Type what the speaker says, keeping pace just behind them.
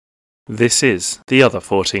This is the Other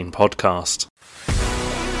 14 podcast.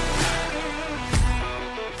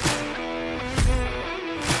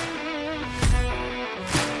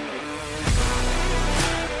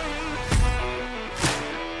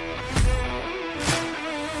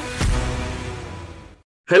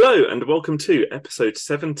 Hello and welcome to episode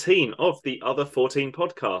 17 of the Other 14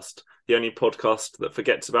 podcast, the only podcast that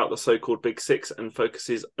forgets about the so-called Big Six and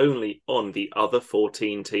focuses only on the other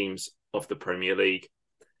 14 teams of the Premier League.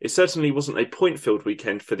 It certainly wasn't a point-filled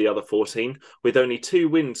weekend for the other 14, with only 2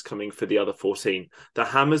 wins coming for the other 14. The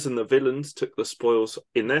Hammers and the Villains took the spoils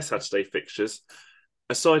in their Saturday fixtures.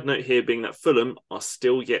 A side note here being that Fulham are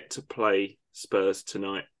still yet to play Spurs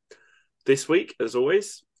tonight. This week, as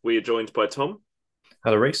always, we are joined by Tom.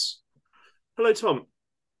 Hello, Reese. Hello, Tom.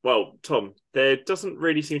 Well, Tom, there doesn't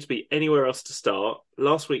really seem to be anywhere else to start.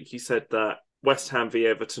 Last week you said that West Ham v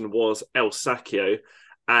Everton was El Sacchio,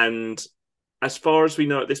 and as far as we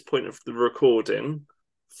know at this point of the recording,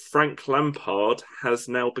 Frank Lampard has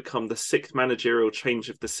now become the 6th managerial change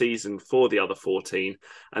of the season for the other 14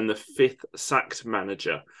 and the 5th sacked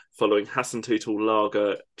manager following Hasenhüttl,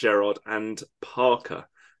 Lager, Gerrard and Parker.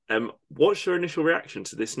 What's your initial reaction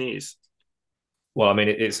to this news? Well, I mean,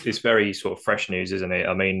 it's very sort of fresh news, isn't it?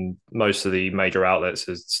 I mean, most of the major outlets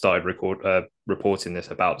has started reporting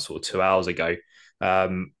this about sort of 2 hours ago.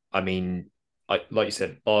 I mean, like you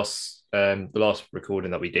said, the last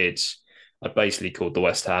recording that we did, I basically called the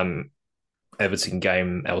West Ham Everton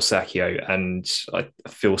game El Sacchio, and I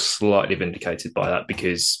feel slightly vindicated by that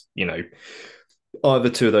because, you know, either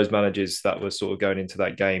two of those managers that were sort of going into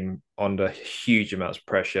that game under huge amounts of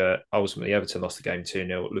pressure. Ultimately, Everton lost the game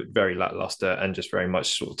 2-0, looked very lacklustre and just very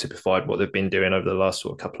much sort of typified what they've been doing over the last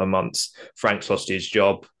sort of couple of months. Frank's lost his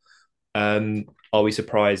job. Are we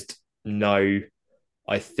surprised? No.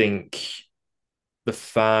 I think the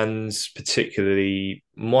fans particularly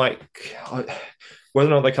whether or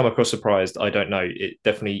not they come across surprised, I don't know. It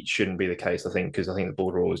definitely shouldn't be the case, I think, because I think the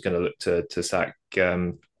board are always going to look to sack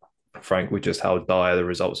Frank with just how dire the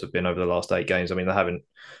results have been over the last 8 games. I mean, can't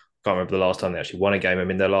remember the last time they actually won a game. I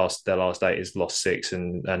mean, their last 8 is lost 6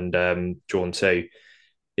 and drawn 2.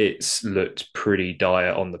 It's looked pretty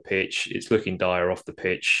dire on the pitch. It's looking dire off the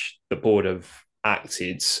pitch. The board have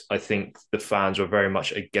acted. I think the fans were very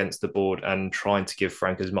much against the board and trying to give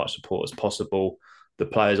Frank as much support as possible. The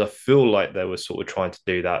players, I feel like they were sort of trying to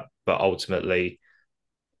do that, but ultimately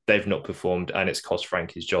they've not performed and it's cost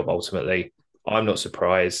Frank his job ultimately. I'm not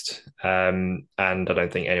surprised, and I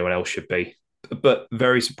don't think anyone else should be. But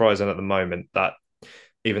very surprising at the moment that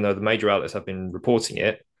even though the major outlets have been reporting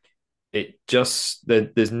it,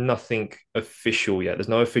 there's nothing official yet. There's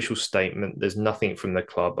no official statement. There's nothing from the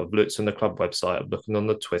club. I've looked on the club website. I've looked on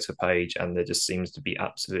the Twitter page, and there just seems to be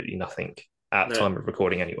absolutely nothing at time of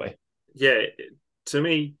recording anyway. Yeah, to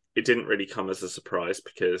me, it didn't really come as a surprise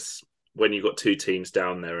because when you've got 2 teams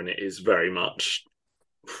down there and it is very much...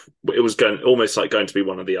 it was going to be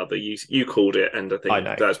one or the other. You called it, and I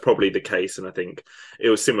think that's probably the case. And I think it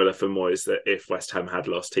was similar for Moyes that if West Ham had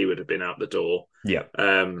lost, he would have been out the door. Yeah.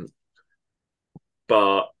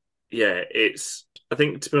 But yeah, I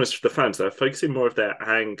think to be honest, for the fans, they're focusing more of their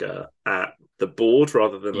anger at the board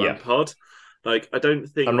rather than Lampard. Like, I don't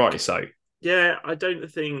think, and rightly so. Yeah, I don't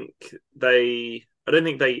think they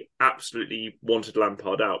absolutely wanted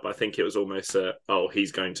Lampard out, but I think it was almost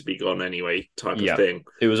he's going to be gone anyway type of thing.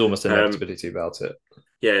 It was almost an inevitability about it.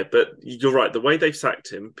 Yeah, but you're right. The way they've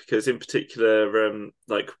sacked him, because in particular,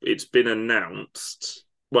 it's been announced,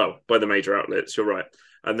 well, by the major outlets, you're right.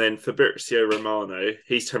 And then Fabrizio Romano,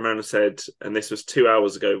 he's turned around and said, and this was 2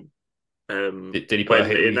 hours ago. Did he put a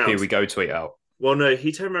here we go tweet out? Well, no,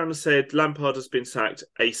 he turned around and said, Lampard has been sacked,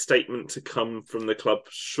 a statement to come from the club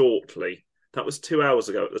shortly. That was 2 hours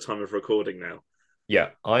ago at the time of recording now. Yeah,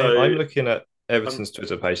 I'm looking at Everton's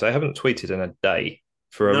Twitter page. They haven't tweeted in a day.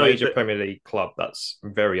 For a major Premier League club, that's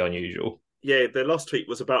very unusual. Yeah, their last tweet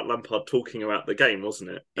was about Lampard talking about the game,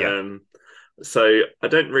 wasn't it? Yeah. So I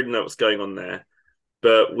don't really know what's going on there,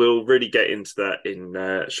 but we'll really get into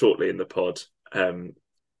that shortly in the pod and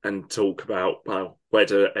talk about, well, where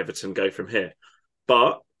do Everton go from here?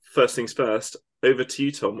 But first things first, over to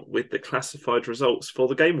you, Tom, with the classified results for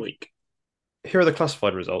the game week. Here are the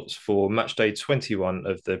classified results for match day 21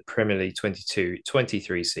 of the Premier League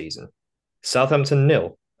 22-23 season. Southampton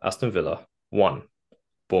 0, Aston Villa 1,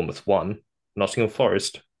 Bournemouth 1, Nottingham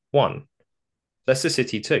Forest 1, Leicester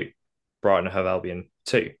City 2, Brighton and Hove Albion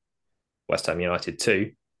 2, West Ham United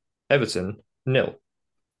 2, Everton 0,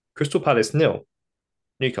 Crystal Palace 0,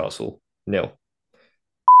 Newcastle 0,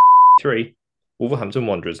 3, Wolverhampton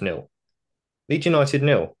Wanderers 0, Leeds United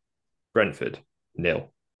 0, Brentford 0,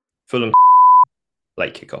 Fulham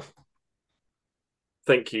late kickoff.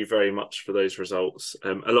 Thank you very much for those results.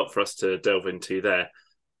 A lot for us to delve into there.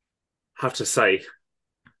 Have to say,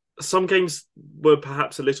 some games were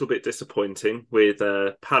perhaps a little bit disappointing with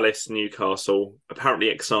Palace, Newcastle, apparently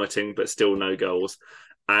exciting, but still no goals,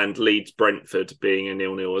 and Leeds, Brentford being a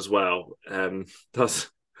 0-0 as well. That's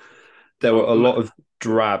There were a um, lot of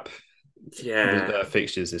drab yeah,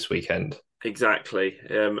 fixtures this weekend. exactly.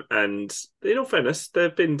 And in all fairness, there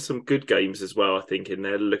have been some good games as well, I think, in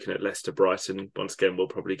there. Looking at Leicester Brighton, once again, we'll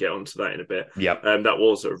probably get onto that in a bit. Yep. That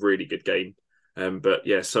was a really good game. But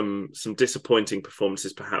yeah, some disappointing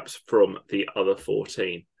performances perhaps from the other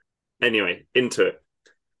 14. Anyway, into it.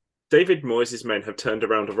 David Moyes' men have turned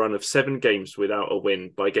around a run of 7 games without a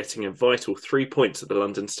win by getting a vital 3 points at the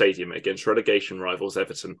London Stadium against relegation rivals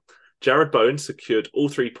Everton. Jared Bowen secured all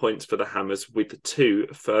 3 points for the Hammers with the 2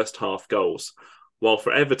 first-half goals, while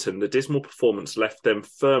for Everton, the dismal performance left them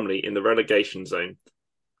firmly in the relegation zone.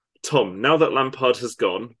 Tom, now that Lampard has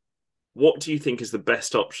gone, what do you think is the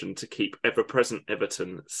best option to keep ever-present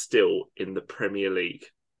Everton still in the Premier League?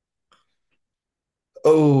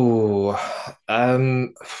 Oh,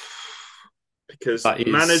 Because that is.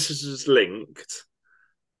 managers linked,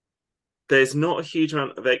 there's not a huge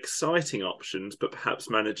amount of exciting options, but perhaps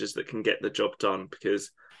managers that can get the job done. Because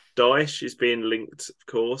Daesh is being linked, of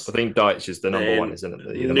I course. think Deitch is the number one, Then isn't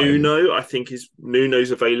it? The moment. Nuno, I think is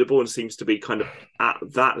Nuno's available and seems to be kind of at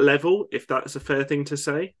that level, if that's a fair thing to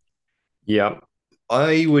say. Yeah,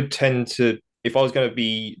 I would tend to, if I was going to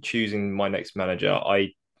be choosing my next manager,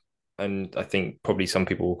 and I think probably some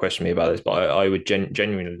people will question me about this, but I would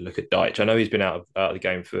genuinely look at Deitch. I know he's been out of the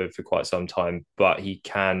game for quite some time, but he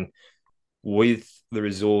can, with the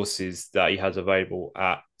resources that he has available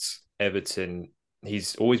at Everton,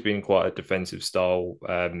 he's always been quite a defensive style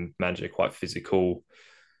manager, quite physical,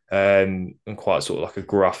 and quite sort of like a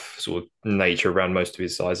gruff sort of nature around most of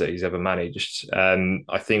his sides that he's ever managed.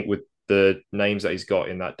 I think with the names that he's got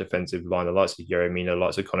in that defensive line, the likes of Yeremina, the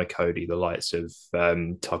likes of Connor Cody, the likes of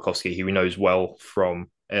Tarkovsky, who he knows well from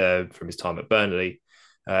his time at Burnley,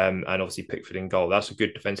 and obviously Pickford in goal. That's a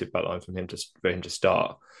good defensive backline for him to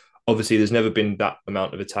start. Obviously, there's never been that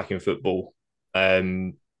amount of attacking football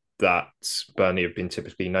that Burnley have been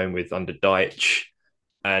typically known with under Dyche.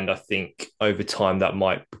 And I think over time that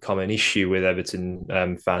might become an issue with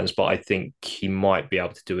Everton fans, but I think he might be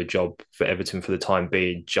able to do a job for Everton for the time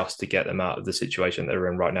being, just to get them out of the situation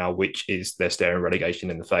they're in right now, which is they're staring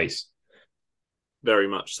relegation in the face. Very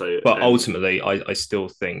much so. But ultimately, I still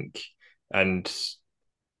think, and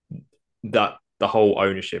that the whole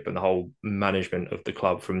ownership and the whole management of the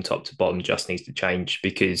club from top to bottom just needs to change,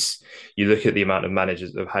 because you look at the amount of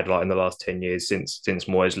managers that have had like in the last 10 years since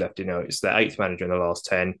Moyes left, it's their 8th manager in the last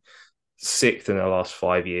 10, 6th in the last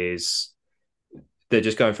 5 years. They're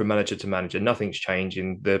just going from manager to manager. Nothing's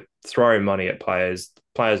changing. They're throwing money at players.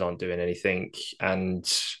 Players aren't doing anything. And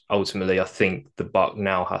ultimately, I think the buck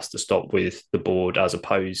now has to stop with the board as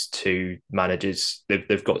opposed to managers.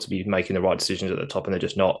 They've got to be making the right decisions at the top, and they're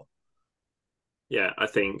just not. Yeah, I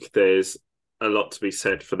think there's a lot to be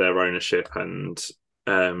said for their ownership and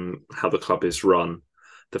how the club is run.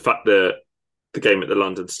 The fact that the game at the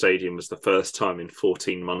London Stadium was the first time in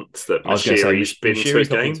 14 months that I was going to say, Mashiri's been to a Shiri's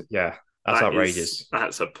not been game. to, yeah, that's outrageous.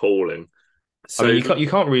 That's appalling. I So, mean, you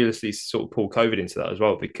can't realistically sort of pull COVID into that as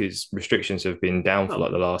well, because restrictions have been down for oh,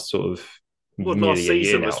 like the last sort of well, last nearly a year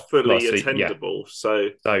season was now. fully Yeah. attendable. So,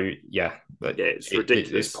 So yeah, but yeah, it's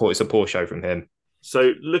ridiculous. it's a poor show from him.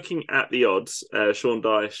 So, looking at the odds, Sean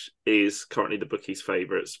Dyche is currently the bookies'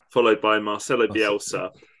 favourites, followed by Marcelo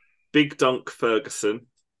Bielsa, Big Dunk Ferguson,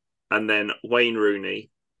 and then Wayne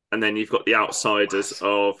Rooney. And then you've got the outsiders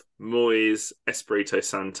of Moyes, Espirito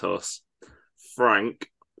Santos,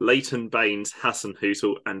 Frank, Leighton Baines, Hassan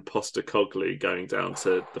Hootel, and Postacoglu going down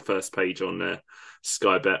to the first page on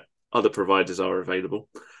Sky Bet. Other providers are available.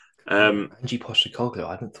 Angie Postecoglou,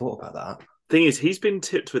 I hadn't thought about that. Thing is, he's been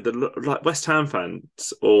tipped with the like West Ham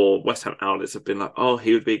fans or West Ham outlets have been like, oh,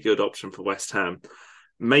 he would be a good option for West Ham.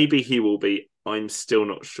 Maybe he will be. I'm still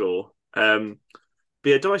not sure. But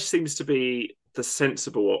yeah, Dyche seems to be the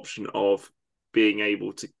sensible option of being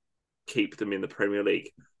able to keep them in the Premier League.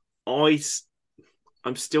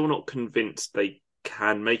 I'm still not convinced they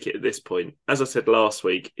can make it at this point. As I said last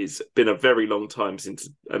week, it's been a very long time since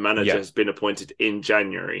a manager has been appointed in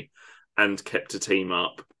January and kept a team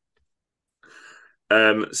up.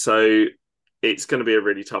 So it's going to be a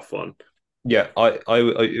really tough one. Yeah, I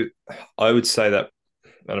would say that,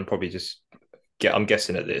 and I'm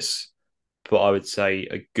guessing at this, but I would say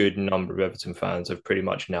a good number of Everton fans have pretty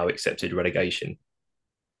much now accepted relegation.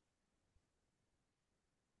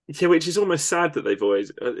 Yeah, which is almost sad that they've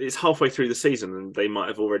always. It's halfway through the season and they might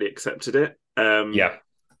have already accepted it. Yeah,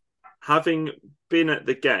 Having been at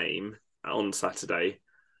the game on Saturday,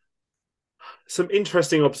 some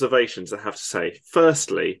interesting observations, I have to say.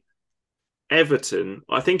 Firstly, Everton,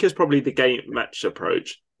 I think, is probably the game match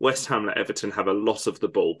approach. West Ham let Everton have a lot of the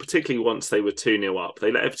ball, particularly once they were 2-0 up.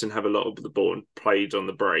 They let Everton have a lot of the ball and played on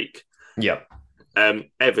the break. yeah,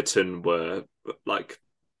 Everton were like,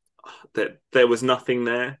 there was nothing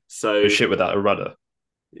there. the So, shit without a rudder.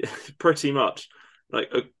 yeah, pretty much.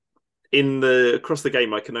 Like, in the across the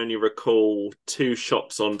game, I can only recall two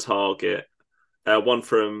shots on target. One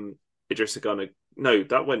from Idrissa Gana. No,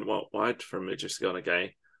 that went wide from Idrissa Gana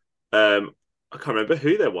Gay. I can't remember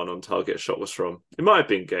who their one on target shot was from. It might have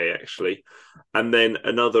been Gay actually, and then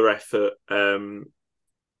another effort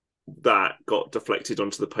that got deflected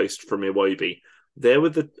onto the post from Iwobi. There were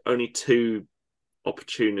the only two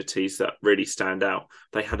opportunities that really stand out.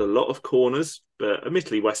 They had a lot of corners, but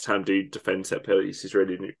admittedly, West Ham do defend set pieces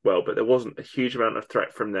really well, but there wasn't a huge amount of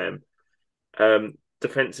threat from them.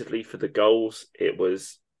 Defensively for the goals, it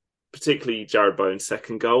was particularly Jared Bowen's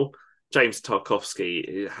second goal. James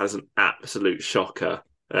Tarkowski has an absolute shocker.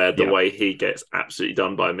 The Yeah, way he gets absolutely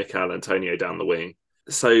done by Mikel Antonio down the wing.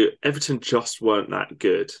 So Everton just weren't that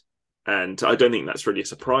good. And I don't think that's really a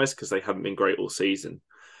surprise because they haven't been great all season.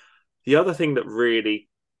 The other thing that really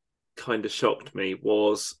kind of shocked me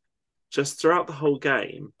was just throughout the whole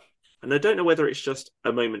game, and I don't know whether it's just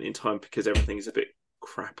a moment in time because everything is a bit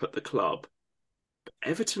crap at the club. But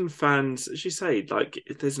Everton fans, as you say, like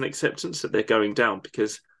there's an acceptance that they're going down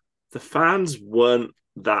because the fans weren't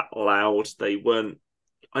that loud. They weren't.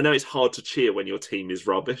 I know it's hard to cheer when your team is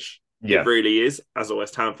rubbish. It yeah. really is. As a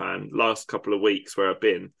West Ham fan, last couple of weeks where I've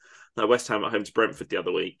been, like West Ham at home to Brentford the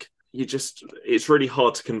other week, it's really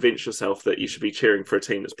hard to convince yourself that you should be cheering for a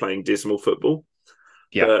team that's playing dismal football.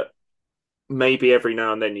 Yeah. But maybe every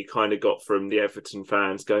now and then you kind of got from the Everton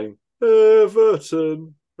fans going,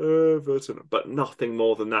 Everton, Everton, but nothing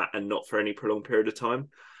more than that and not for any prolonged period of time.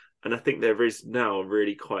 And I think there is now a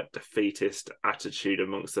really quite defeatist attitude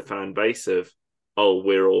amongst the fan base of, oh,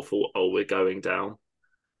 we're awful, oh, we're going down,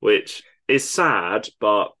 which is sad,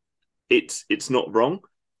 but it's not wrong.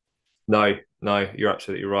 No, no, you're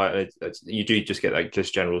absolutely right. You do just get that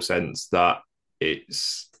just general sense that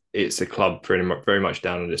it's a club pretty much very much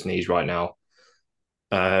down on its knees right now,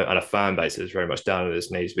 and a fan base that's very much down on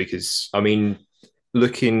its knees because I mean,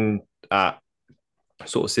 looking at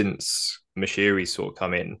sort of since Mashiri sort of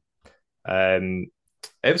come in, um,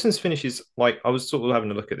 Everton's finishes like I was sort of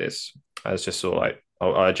having a look at this as just sort of like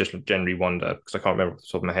I just generally wonder because I can't remember off the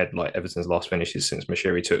top of my head like Everton's last finishes since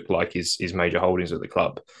Mashiri took like his major holdings at the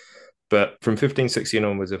club. But from 15-16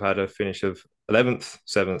 onwards, they've had a finish of 11th,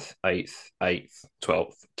 7th, 8th, 8th,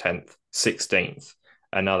 12th, 10th, 16th.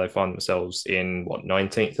 And now they find themselves in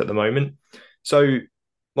 19th at the moment. So,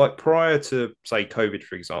 like prior to, say, COVID,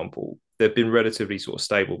 for example, they've been relatively sort of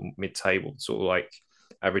stable mid table, sort of like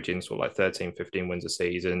averaging sort of like 13, 15 wins a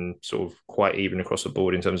season, sort of quite even across the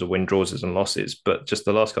board in terms of win draws and losses. But just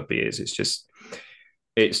the last couple of years, it's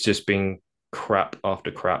just been crap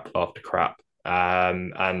after crap after crap.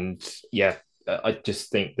 And yeah, I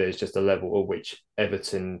just think there's just a level at which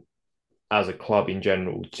Everton, as a club in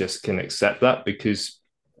general, just can accept that because,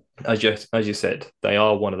 as you said, they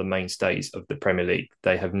are one of the mainstays of the Premier League.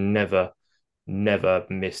 They have never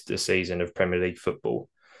missed a season of Premier League football,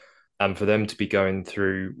 and for them to be going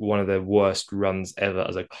through one of their worst runs ever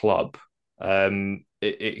as a club,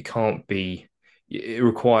 it can't be. It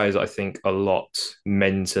requires, I think, a lot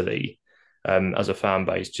mentally as a fan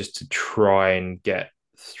base just to try and get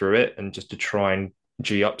through it and just to try and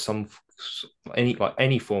g up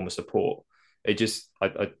any form of support. It just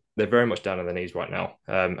they're very much down on their knees right now,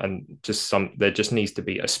 and there just needs to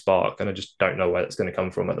be a spark, and I just don't know where that's going to come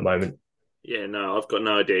from at the moment. Yeah, no, I've got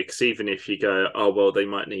no idea. Because even if you go, oh well, they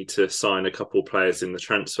might need to sign a couple of players in the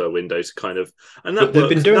transfer window to kind of, and that But they've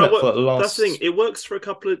works. been doing that for the That's the thing. last. It works for a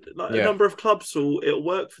couple of like a Yeah, number of clubs. It'll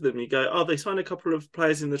work for them. You go, oh, they sign a couple of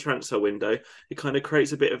players in the transfer window. It kind of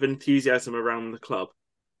creates a bit of enthusiasm around the club.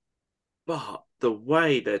 But the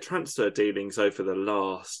way their transfer dealings over the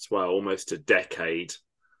last, well, almost a decade,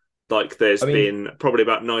 like there's I mean, been probably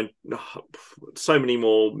about so many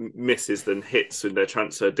more misses than hits in their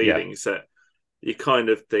transfer yeah, dealings that you kind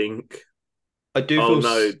of think, I do oh feel.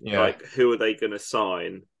 no, Yeah, like who are they going to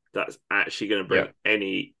sign that's actually going to bring yeah,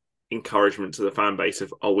 any encouragement to the fan base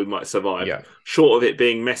of, oh, we might survive? yeah, Short of it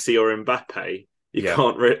being Messi or Mbappe, you yeah.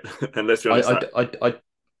 can't, and let's be honest, I, that I, I, I,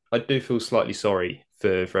 I do feel slightly sorry for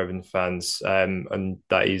Everton fans, and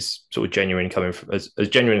that is sort of genuine coming from as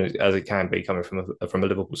genuine as it can be coming from a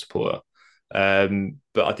Liverpool supporter.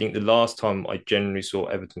 But I think the last time I generally saw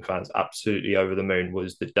Everton fans absolutely over the moon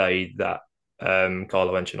was the day that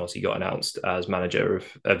Carlo Ancelotti got announced as manager of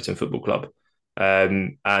Everton Football Club.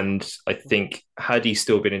 And I think had he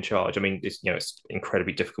still been in charge, I mean, it's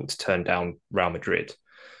incredibly difficult to turn down Real Madrid.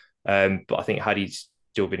 But I think had he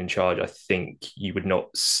still been in charge, I think you would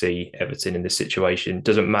not see Everton in this situation.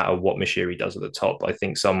 Doesn't matter what Moshiri does at the top. I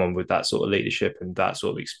think someone with that sort of leadership and that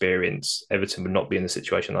sort of experience, Everton would not be in the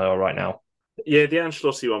situation they are right now. Yeah, the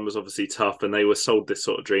Ancelotti one was obviously tough, and they were sold this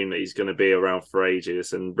sort of dream that he's going to be around for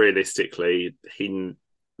ages. And realistically,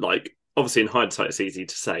 obviously in hindsight, it's easy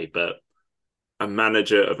to say, but a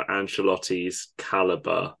manager of Ancelotti's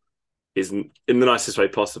caliber isn't, in the nicest way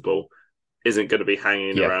possible, isn't going to be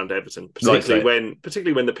hanging around Everton,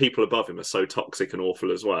 particularly when the people above him are so toxic and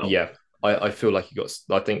awful as well. Yeah, I feel like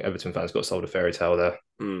I think Everton fans got sold a fairy tale there.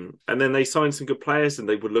 And then they signed some good players, and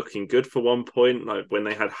they were looking good for one point, like when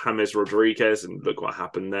they had James Rodriguez, and look what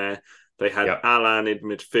happened there. They had Alan in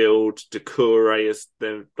midfield, Doucouré as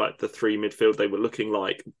the three midfield. They were looking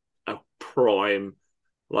like a prime,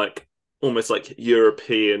 like almost like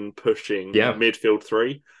European pushing midfield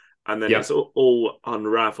three. And then it's all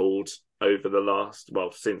unravelled over the last,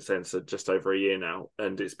 since then, so just over a year now,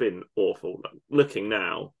 and it's been awful. Looking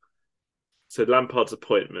now, so Lampard's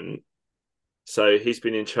appointment, so he's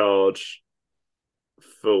been in charge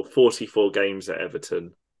for 44 games at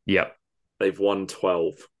Everton. Yeah. They've won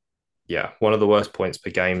 12. Yeah, one of the worst points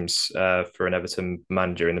per games for an Everton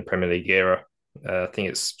manager in the Premier League era. I think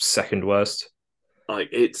it's second worst.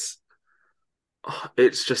 It's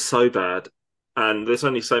just so bad. And there's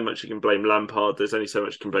only so much you can blame Lampard. There's only so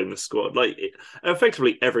much you can blame the squad.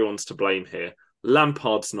 Effectively, everyone's to blame here.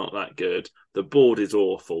 Lampard's not that good. The board is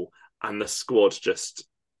awful. And the squad just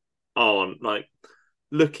aren't.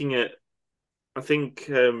 Looking at, I think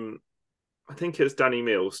it was Danny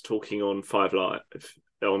Mills talking on 5 Live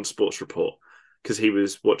on Sports Report, because he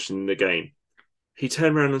was watching the game. He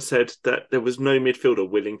turned around and said that there was no midfielder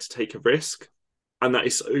willing to take a risk. And that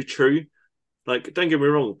is so true. Don't get me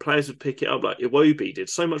wrong, players would pick it up. Like Iwobi did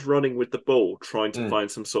so much running with the ball, trying to find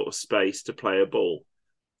some sort of space to play a ball.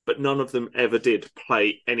 But none of them ever did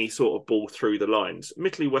play any sort of ball through the lines.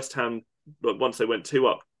 Admittedly, West Ham, once they went 2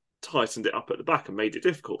 up, tightened it up at the back and made it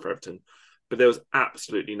difficult for Everton. But there was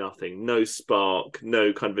absolutely nothing. No spark,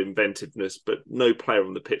 no kind of inventiveness, but no player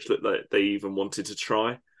on the pitch looked like they even wanted to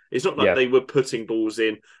try. It's not like they were putting balls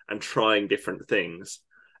in and trying different things.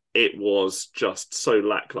 It was just so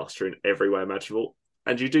lackluster in every way imaginable.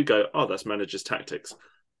 And you do go, oh, that's manager's tactics.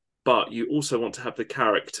 But you also want to have the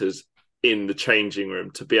characters in the changing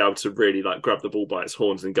room to be able to really grab the ball by its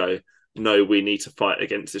horns and go, no, we need to fight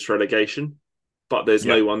against this relegation. But there's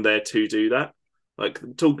no one there to do that.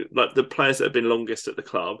 The players that have been longest at the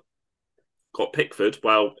club got Pickford.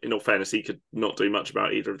 Well, in all fairness, he could not do much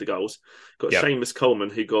about either of the goals. Got Seamus Coleman,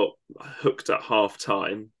 who got hooked at half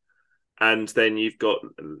time. And then you've got,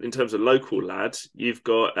 in terms of local lads, you've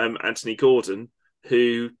got Anthony Gordon,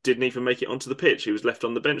 who didn't even make it onto the pitch. He was left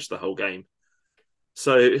on the bench the whole game.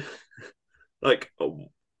 So,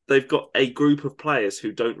 they've got a group of players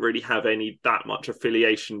who don't really have that much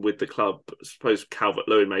affiliation with the club. I suppose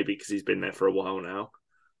Calvert-Lewin maybe, because he's been there for a while now.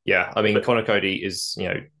 Yeah, I mean, Conor Cody is,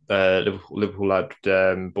 Liverpool lad,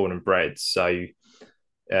 born and bred. So,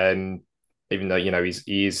 even though,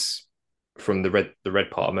 he's from the red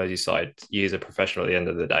part of Merseyside, he is a professional at the end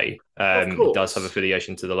of the day. He does have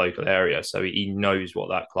affiliation to the local area, so he knows what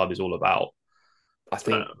that club is all about. I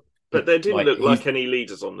think, but there didn't look like any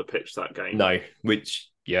leaders on the pitch that game. No, which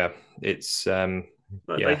it's they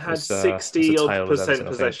had 60%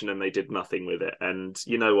 possession and they did nothing with it. And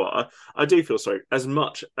you know what? I do feel sorry. As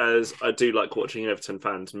much as I do like watching Everton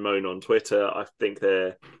fans moan on Twitter, I think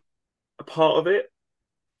they're a part of it.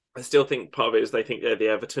 I still think part of it is they think they're the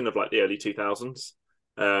Everton of the early 2000s.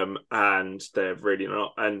 And they're really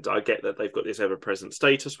not. And I get that they've got this ever-present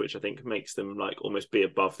status, which I think makes them almost be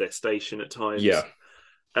above their station at times. Yeah.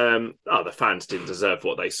 The fans didn't deserve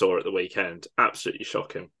what they saw at the weekend. Absolutely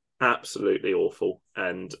shocking. Absolutely awful.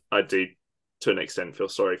 And I do, to an extent, feel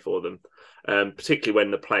sorry for them. Particularly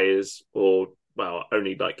when the players,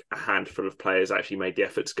 only a handful of players actually made the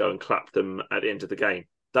effort to go and clap them at the end of the game.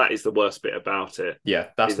 That is the worst bit about it. Yeah,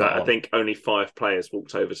 that's that I think only 5 players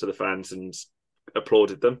walked over to the fans and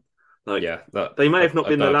applauded them. They may have not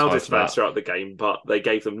been the loudest fans throughout the game, but they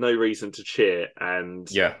gave them no reason to cheer. And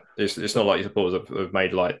it's not like your supporters have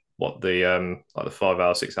made the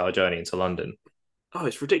 5-hour, 6-hour journey into London. Oh,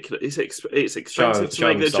 it's ridiculous! It's expensive to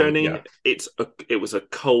make the journey. Yeah. It was a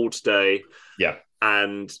cold day. Yeah,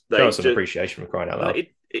 and they show some appreciation for crying out loud.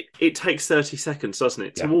 it takes 30 seconds, doesn't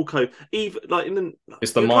it, to Yeah. walk over? Even like in the,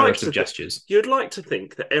 It's the you'd like minorest to of gestures. you'd like to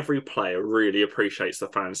think that every player really appreciates the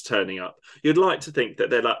fans turning up. You'd like to think that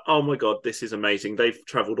they're like, oh my god, this is amazing. They've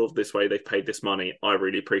travelled all this way. They've paid this money. I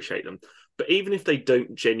really appreciate them. But even if they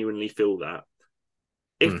don't genuinely feel that,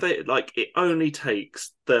 if they like, it only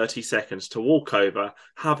takes 30 seconds to walk over,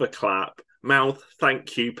 have a clap, mouth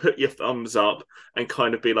thank you, put your thumbs up, and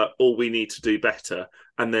kind of be like, oh, we need to do better,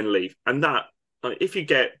 and then leave. And that, like, if you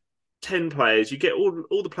get 10 players, you get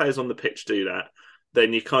all the players on the pitch do that,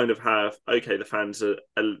 then you kind of have, okay, the fans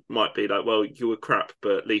might be like, well, you were crap,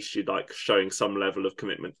 but at least you're like showing some level of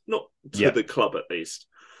commitment, not to Yeah. the club at least.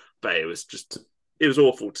 But it was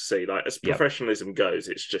awful to see. Like, as Yeah. professionalism goes,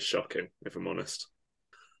 it's just shocking, if I'm honest.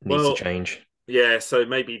 Needs to Well, change. yeah, so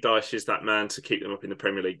maybe Dyche is that man to keep them up in the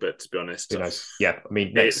Premier League, but to be honest, Who knows? Yeah. I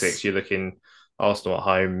mean, next six, it's you're looking Arsenal at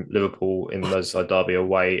home, Liverpool in the Merseyside derby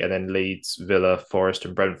away, and then Leeds, Villa, Forest,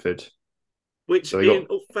 and Brentford. which, So they've in got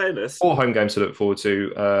all fairness, 4 home games to look forward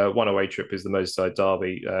to. One away trip is the Merseyside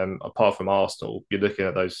derby. Apart from Arsenal, you're looking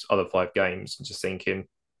at those other 5 games and just thinking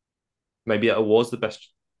maybe it was the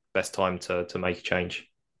best time to make a change.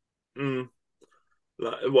 mm,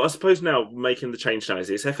 well, I suppose now making the change now is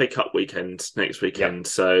it's FA Cup weekend next Yeah. weekend,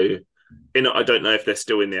 so I don't know if they're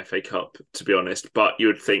still in the FA Cup, to be honest, but you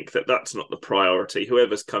would think that that's not the priority.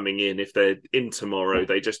 Whoever's coming in, if they're in tomorrow,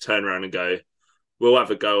 they just turn around and go, we'll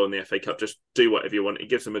have a go on the FA Cup. Just do whatever you want. It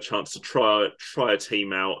gives them a chance to try a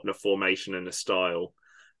team out and a formation and a style.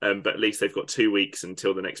 But at least they've got 2 weeks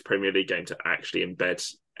until the next Premier League game to actually embed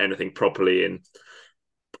anything properly in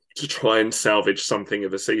to try and salvage something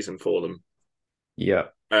of a season for them. Yeah.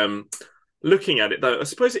 Looking at it though, I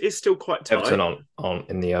suppose it is still quite tight. Everton aren't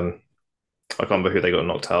in the I can't remember who they got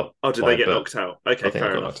knocked out. Oh, did they get knocked out? Okay, I think they fair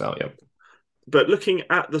got enough. knocked out. Yeah. But looking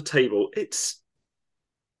at the table, it's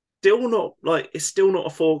still not a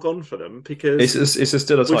foregone for them because It's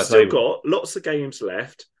still a we've tight still table. got lots of games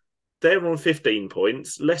left. They're on 15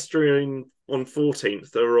 points. Leicester on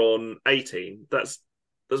 14th. They're on 18. That's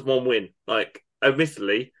 1 win. Like,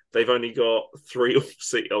 admittedly, they've only got 3 all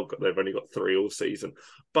season. Oh God, they've only got 3 all season.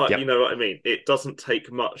 But you Yep. know what I mean. It doesn't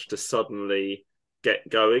take much to suddenly get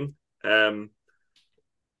going.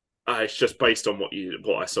 It's just based on what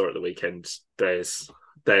I saw at the weekend. Yeah.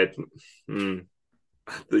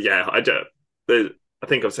 I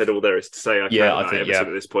think I've said all there is to say. I Yeah, can I about think Everton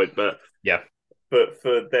at this point, but yeah.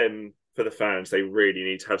 for them, for the fans, they really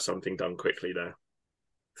need to have something done quickly there.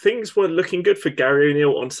 Things were looking good for Gary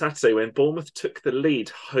O'Neill on Saturday when Bournemouth took the lead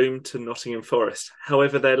home to Nottingham Forest.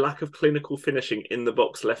 However, their lack of clinical finishing in the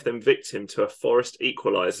box left them victim to a Forest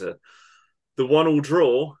equaliser. The 1-1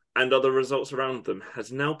 draw and other results around them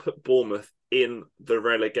has now put Bournemouth in the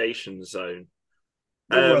relegation zone.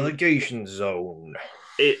 The relegation zone.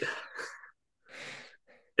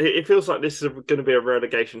 It feels like this is going to be a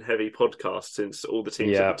relegation heavy podcast since all the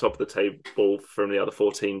teams at the top of the table from the other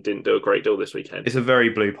 14 didn't do a great deal this weekend. It's a very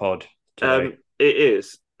blue pod today. It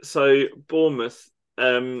is. So Bournemouth,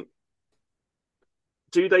 do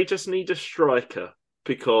they just need a striker?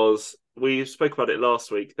 Because we spoke about it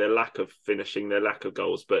last week, their lack of finishing, their lack of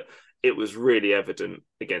goals, but it was really evident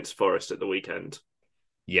against Forest at the weekend.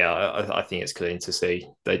 Yeah, I think it's clear to see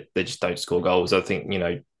they just don't score goals. I think,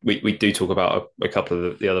 we do talk about a couple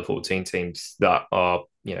of the other 14 teams that are,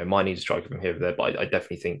 might need a striker from here or there, but I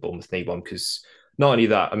definitely think Bournemouth need one because not only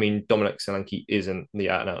that, I mean, Dominic Solanke isn't the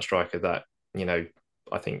out-and-out striker that,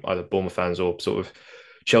 I think either Bournemouth fans or sort of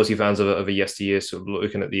Chelsea fans of a yesteryear sort of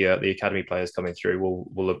looking at the academy players coming through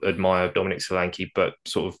will admire Dominic Solanke, but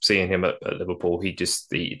sort of seeing him at Liverpool, he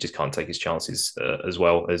just can't take his chances as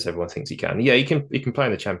well as everyone thinks he can. Yeah, he can play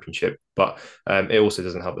in the Championship, but it also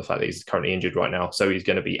doesn't help the fact that he's currently injured right now, so he's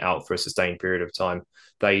going to be out for a sustained period of time.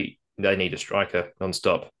 They need a striker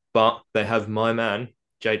non-stop, but they have my man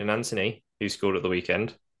Jadon Anthony who scored at the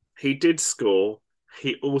weekend. He did score.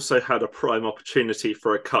 He also had a prime opportunity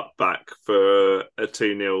for a cutback for a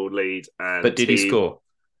 2-0 lead. But did he score?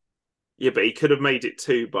 Yeah, but he could have made it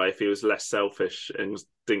 2 by if he was less selfish and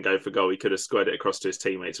didn't go for goal. He could have squared it across to his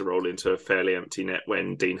teammate to roll into a fairly empty net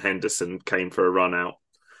when Dean Henderson came for a run out.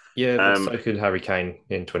 Yeah, but so could Harry Kane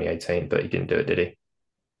in 2018, but he didn't do it, did he?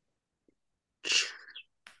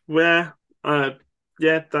 Yeah,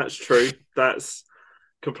 that's true. That's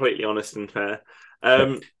completely honest and fair.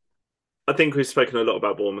 I think we've spoken a lot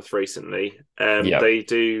about Bournemouth recently. They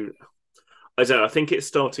do. I don't know. I think it's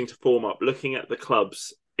starting to form up. Looking at the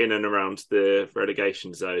clubs in and around the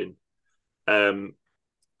relegation zone,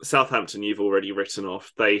 Southampton, you've already written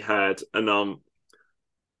off. They had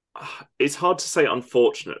it's hard to say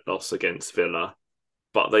unfortunate loss against Villa,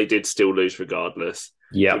 but they did still lose regardless.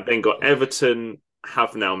 Yeah. You've then got Everton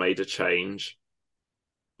have now made a change.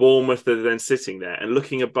 Bournemouth are then sitting there, and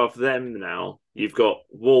looking above them now, you've got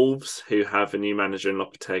Wolves, who have a new manager in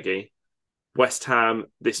Lopetegui. West Ham,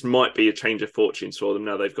 this might be a change of fortunes for them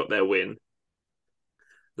now they've got their win.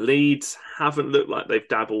 Leeds haven't looked like they've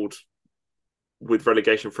dabbled with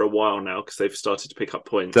relegation for a while now because they've started to pick up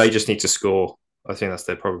points. They just need to score. I think that's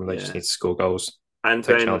their problem. They just need to score goals and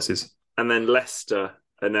take chances. And then Leicester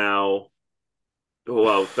are now,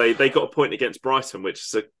 well, they got a point against Brighton, which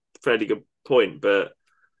is a fairly good point, but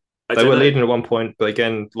they were leading at one point, but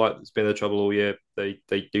again, like it's been the trouble all year, they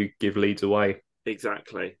do give leads away.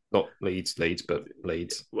 Exactly. Not Leeds, but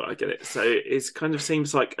Leeds. Well, I get it. So it kind of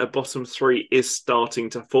seems like a bottom three is starting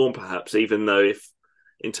to form, perhaps, even though if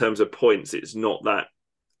in terms of points, it's not that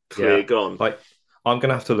clear gone. Like I'm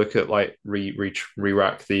gonna have to look at like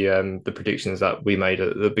re-rack the predictions that we made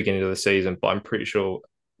at the beginning of the season, but I'm pretty sure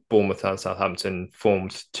Bournemouth and Southampton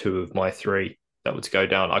formed two of my three that were to go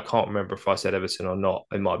down. I can't remember if I said Everton or not.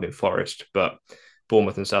 It might have been Forest, but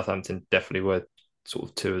Bournemouth and Southampton definitely were sort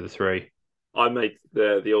of two of the three. I made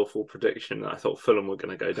the awful prediction that I thought Fulham were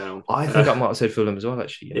going to go down. I think I might have said Fulham as well,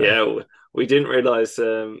 actually. Yeah, we didn't realise.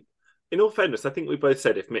 In all fairness, I think we both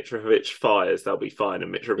said if Mitrovic fires, they'll be fine,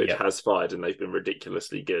 and Mitrovic has fired, and they've been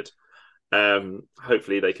ridiculously good.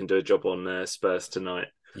 Hopefully, they can do a job on Spurs tonight.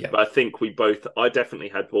 Yeah. But I think I definitely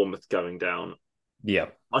had Bournemouth going down. Yeah.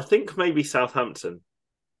 I think maybe Southampton.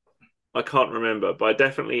 I can't remember, but I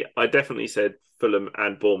definitely said Fulham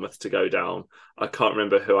and Bournemouth to go down. I can't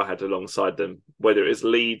remember who I had alongside them, whether it was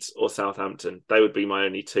Leeds or Southampton. They would be my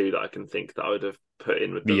only two that I can think that I would have put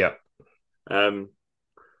in with them. Yeah.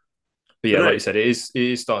 But yeah, like you said, it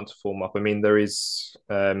is starting to form up. I mean, there is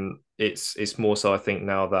it's more so I think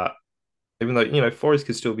now that even though Forest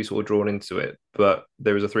could still be sort of drawn into it, but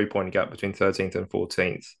there is a 3-point gap between 13th and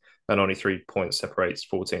 14th. And only 3 points separates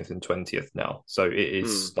 14th and 20th now. So it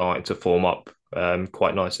is starting to form up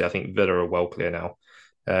quite nicely. I think Villa are well clear now.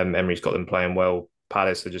 Emery's got them playing well.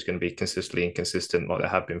 Palace are just going to be consistently inconsistent like they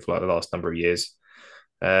have been for like the last number of years.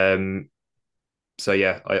 So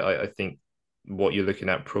yeah, I think what you're looking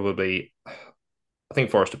at probably, I think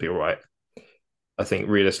Forest will be all right. I think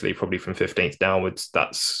realistically, probably from 15th downwards,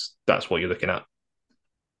 that's what you're looking at.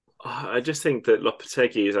 I just think that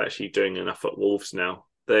Lopetegui is actually doing enough at Wolves now.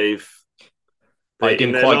 I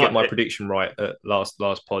didn't quite get my prediction right at last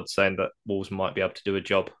pod, saying that Wolves might be able to do a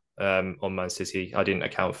job on Man City. I didn't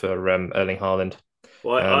account for Erling Haaland.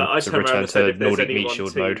 Well, I to return to Nordic Meat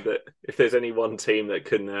Shield mode. If there's any one team that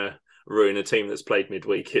can ruin a team that's played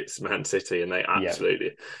midweek, it's Man City, and they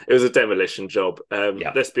absolutely it was a demolition job.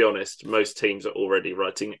 Let's be honest, most teams are already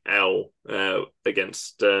writing L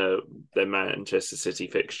against their Manchester City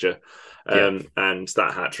fixture. And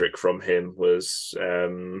that hat-trick from him was I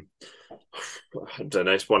don't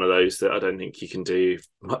know, it's one of those that I don't think you can do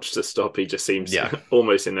much to stop. He just seems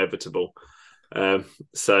almost inevitable. But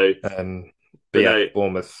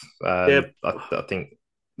Bournemouth, I think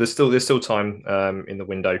there's still time in the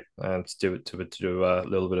window to do a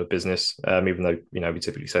little bit of business, even though we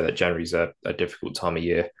typically say that January's a difficult time of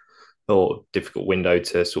year or difficult window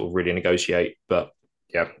to sort of really negotiate, but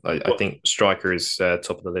I think striker is top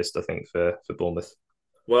of the list, I think, for Bournemouth.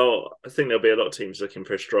 Well, I think there'll be a lot of teams looking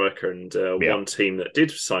for a striker, and one team that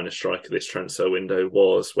did sign a striker this transfer window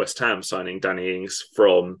was West Ham, signing Danny Ings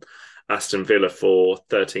from Aston Villa for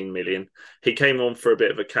 13 million. He came on for a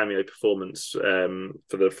bit of a cameo performance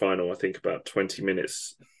for the final, I think about 20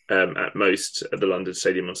 minutes at most at the London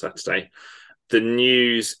Stadium on Saturday. The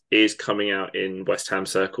news is coming out in West Ham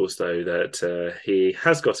circles, though, that he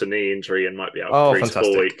has got a knee injury and might be out for 3 to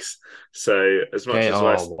 4 weeks. So as much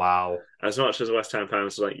as West Ham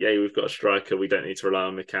fans are like, yeah, we've got a striker, we don't need to rely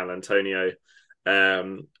on Mikel Antonio.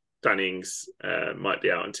 Danny Ings might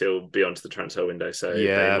be out until beyond the transfer window, so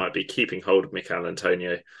they might be keeping hold of Mikel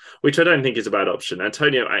Antonio, which I don't think is a bad option.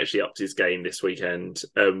 Antonio actually upped his game this weekend.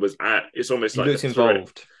 It's almost like he looks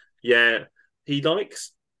involved. Yeah, he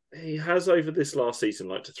has over this last season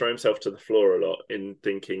liked to throw himself to the floor a lot in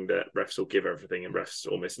thinking that refs will give everything, and refs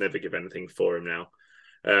almost never give anything for him now.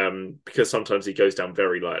 Because sometimes he goes down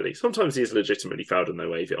very lightly. Sometimes he is legitimately fouled and they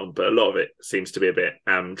wave it on, but a lot of it seems to be a bit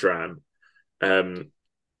dram.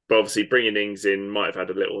 But obviously bringing Ings in might have had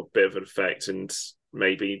a little bit of an effect and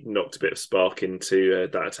maybe knocked a bit of spark into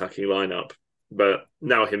that attacking lineup. But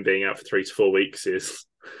now him being out for 3 to 4 weeks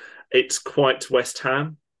it's quite West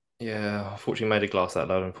Ham. Yeah, unfortunately made a glass that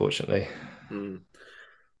low, unfortunately.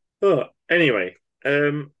 Well, anyway,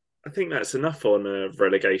 I think that's enough on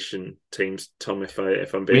relegation teams, Tom, if I'm being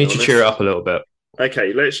honest. We need to cheer it up a little bit.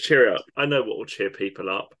 Okay, let's cheer it up. I know what will cheer people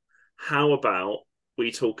up. How about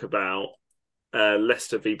we talk about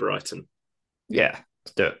Leicester v Brighton? Yeah,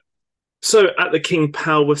 let's do it. So at the King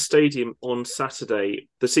Power Stadium on Saturday,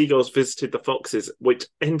 the Seagulls visited the Foxes, which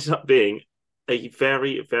ended up being a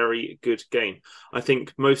very, very good game. I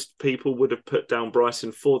think most people would have put down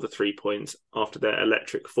Brighton for the 3 points after their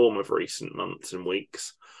electric form of recent months and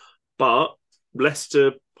weeks. But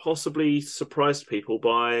Leicester possibly surprised people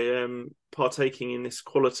by partaking in this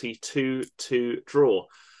quality 2-2 draw.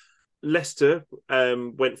 Leicester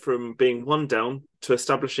went from being one down to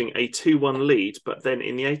establishing a 2-1 lead, but then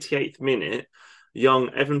in the 88th minute, young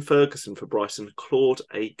Evan Ferguson for Brighton clawed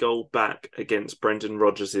a goal back against Brendan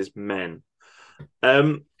Rodgers' men.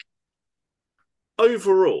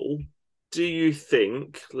 Overall, do you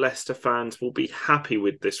think Leicester fans will be happy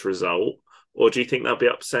with this result? Or do you think they'll be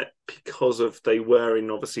upset because of they were in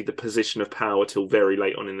obviously the position of power till very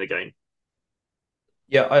late on in the game?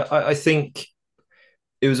 Yeah, I think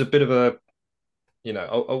it was a bit of a,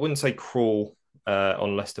 I wouldn't say cruel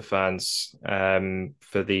on Leicester fans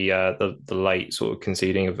for the late sort of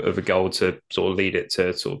conceding of a goal to sort of lead it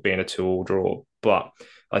to sort of being a 2-2 draw. But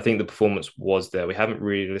I think the performance was there. We haven't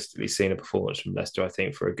realistically seen a performance from Leicester, I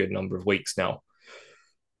think, for a good number of weeks now.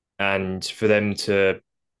 And for them to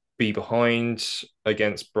be behind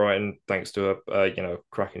against Brighton, thanks to a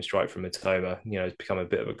cracking strike from Matoma, it's become a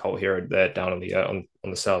bit of a cult hero there down on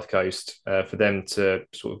the south coast. For them to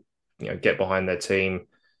sort of get behind their team,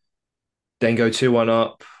 then go 2-1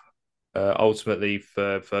 up, ultimately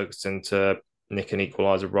for Ferguson to nick an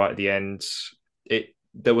equaliser right at the end.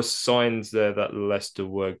 There were signs there that Leicester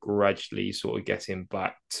were gradually sort of getting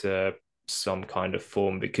back to some kind of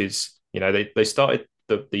form because they started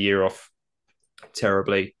the year off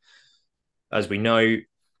terribly, as we know,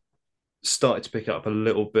 started to pick up a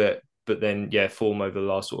little bit, but then form over the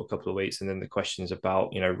last sort of couple of weeks, and then the questions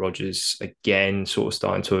about Rodgers again sort of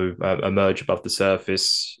starting to emerge above the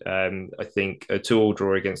surface. I think a 2-2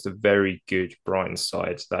 draw against a very good Brighton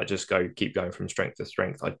side that just keep going from strength to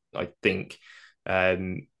strength. I think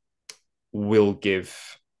will give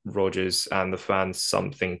Rodgers and the fans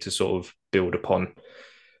something to sort of build upon.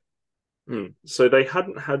 So they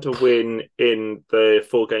hadn't had a win in the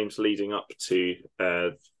 4 games leading up to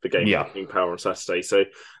the game of King Power on Saturday. So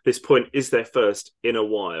this point is their first in a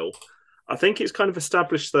while. I think it's kind of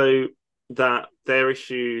established, though, that their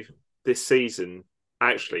issue this season,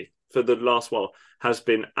 actually, for the last while, has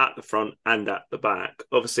been at the front and at the back.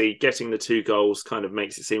 Obviously, getting the 2 goals kind of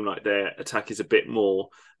makes it seem like their attack is a bit more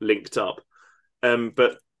linked up.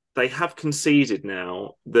 But they have conceded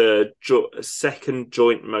now the second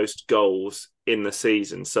joint most goals in the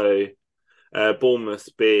season. So Bournemouth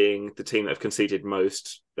being the team that have conceded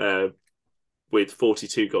most with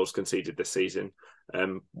 42 goals conceded this season.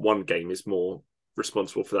 One game is more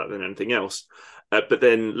responsible for that than anything else. But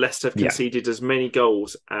then Leicester have conceded as many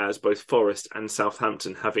goals as both Forest and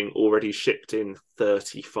Southampton, having already shipped in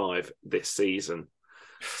 35 this season.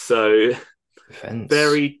 So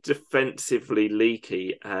very defensively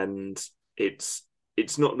leaky, and it's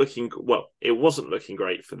not looking well. It wasn't looking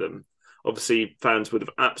great for them. Obviously, fans would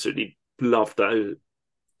have absolutely loved those.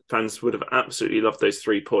 Fans would have absolutely loved those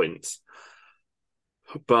 3 points.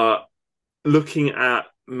 But looking at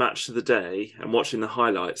match of the day and watching the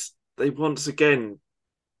highlights, they once again,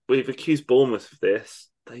 we've accused Bournemouth of this.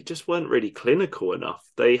 They just weren't really clinical enough.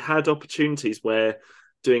 They had opportunities where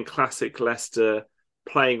doing classic Leicester,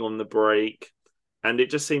 playing on the break. And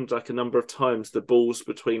it just seemed like a number of times the balls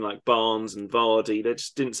between like Barnes and Vardy, there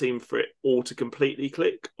just didn't seem for it all to completely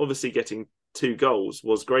click. Obviously, getting 2 goals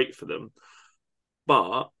was great for them.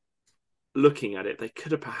 But looking at it, they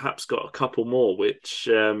could have perhaps got a couple more, which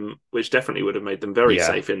definitely would have made them very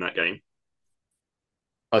safe in that game.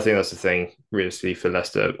 I think that's the thing, realistically, for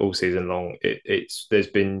Leicester all season long. There's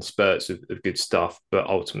been spurts of good stuff, but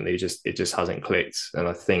ultimately it just hasn't clicked. And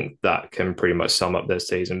I think that can pretty much sum up their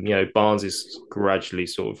season. Barnes is gradually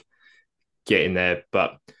sort of getting there,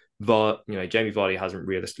 but Jamie Vardy hasn't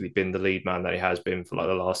realistically been the lead man that he has been for like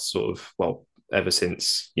the last sort of, ever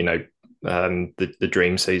since, the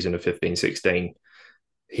dream season of 15-16.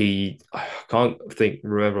 I can't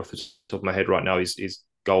remember off the top of my head right now his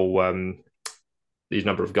goal, his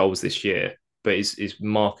number of goals this year, but is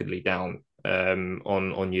markedly down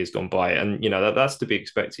on years gone by, and that's to be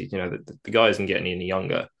expected. The guy isn't getting any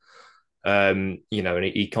younger, and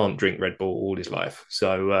he can't drink Red Bull all his life,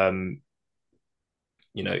 so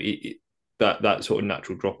that sort of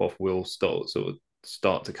natural drop off will start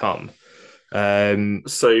to come.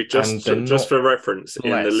 So just for reference,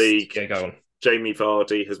 in the league, go on. Jamie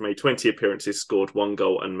Vardy has made 20 appearances, scored 1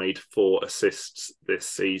 goal, and made 4 assists this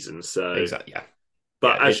season. So exactly, yeah.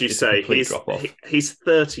 But as you say, he's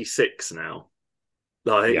 36 now.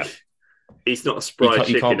 He's not a spry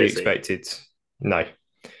chicken. He can't be expected. No,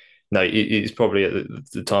 no, it's probably at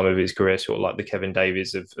the time of his career, sort of like the Kevin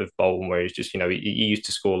Davies of Bolton, where he's just, he used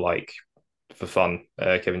to score like for fun,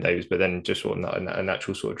 Kevin Davies, but then just sort of a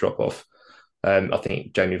natural sort of drop off. I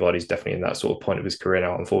think Jamie Vardy's definitely in that sort of point of his career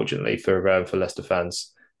now, unfortunately, for Leicester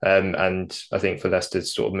fans. And I think for Leicester to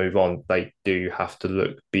sort of move on, they do have to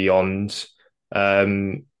look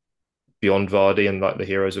um, beyond Vardy and like the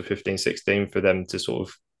heroes of 15-16 for them to sort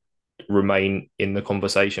of remain in the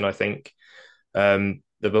conversation, I think.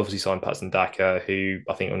 They've obviously signed Patson Daka, who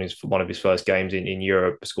I think on one of his first games in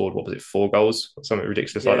Europe scored, what was it, 4 goals, something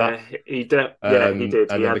ridiculous like that. He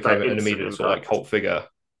did. He And then had became that an instant immediate sort of like impact. cult figure.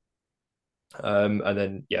 And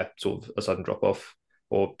then, yeah, sort of a sudden drop off,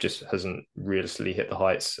 or just hasn't realistically hit the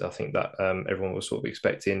heights I think that everyone was sort of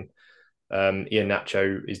expecting.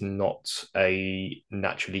 Iheanacho is not a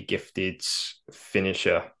naturally gifted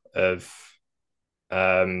finisher of,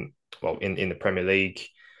 in the Premier League.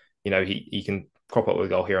 He can crop up with a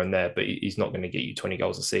goal here and there, but he's not going to get you 20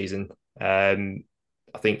 goals a season.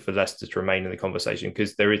 I think for Leicester to remain in the conversation,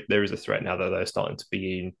 because there is a threat now that they're starting to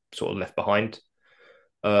be sort of left behind.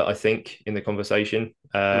 I think in the conversation,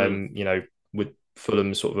 Mm. with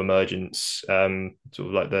Fulham's sort of emergence, sort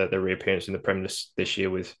of like the reappearance in the Premier League this year,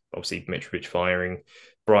 with obviously Mitrovic firing,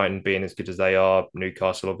 Brighton being as good as they are,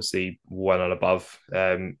 Newcastle obviously well and above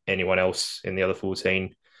anyone else in the other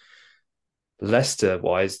 14. Leicester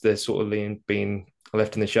wise, they're sort of being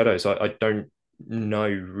left in the shadows. I don't know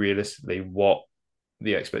realistically what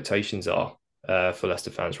the expectations are for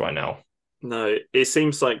Leicester fans right now. No, it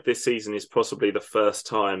seems like this season is possibly the first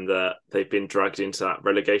time that they've been dragged into that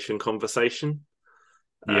relegation conversation.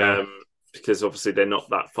 Yeah, Because obviously they're not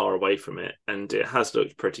that far away from it, and it has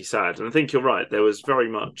looked pretty sad. And I think you're right. There was very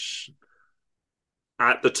much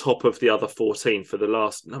at the top of the other 14 for the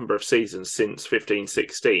last number of seasons since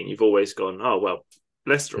 15-16. You've always gone, oh, well,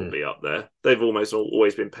 Leicester will mm. be up there. They've almost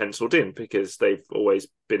always been penciled in because they've always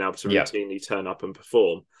been able to Yeah, routinely turn up and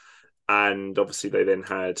perform. And obviously, they then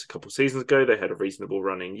had a couple of seasons ago, they had a reasonable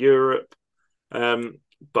run in Europe.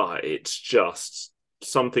 But it's just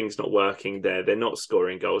something's not working there. They're not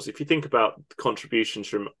scoring goals. If you think about contributions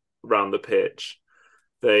from around the pitch,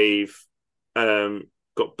 they've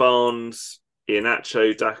got Barnes,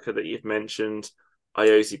 Iheanacho, Daka that you've mentioned,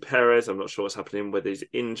 Iosi Perez. I'm not sure what's happening, whether he's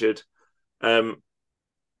injured. Um,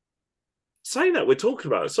 Saying that, we're talking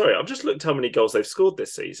about it. Sorry, I've just looked how many goals they've scored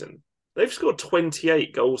this season. They've scored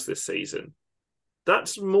 28 goals this season.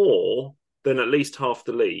 That's more than at least half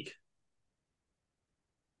the league.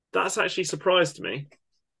 That's actually surprised me.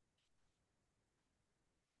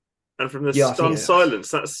 And from the yeah, I think stunned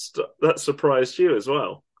silence, that surprised you as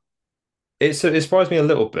well. it surprised me a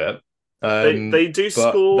little bit. They do But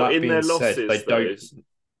score that in their being said, they losses though. don't.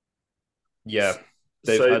 Yeah,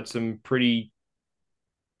 they've So had some pretty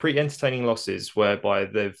entertaining losses whereby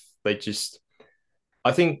they just.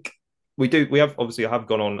 I think we have obviously have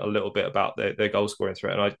gone on a little bit about their goal scoring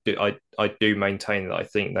threat, and I do maintain that I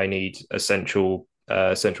think they need a central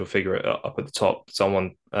figure up at the top,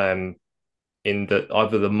 someone in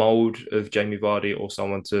either the mold of Jamie Vardy or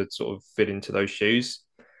someone to sort of fit into those shoes.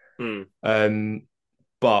 hmm, Um,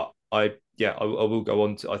 but I will go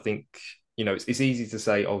on to. I think it's easy to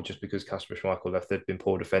say, oh, just because Kasper Schmeichel left, they've been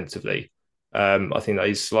poor defensively. I think that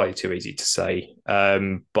is slightly too easy to say.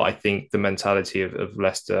 But I think the mentality of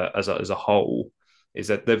Leicester as a whole is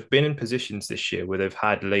that they've been in positions this year where they've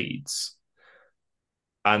had leads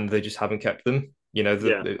and they just haven't kept them.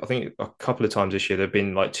 yeah, I think a couple of times this year they've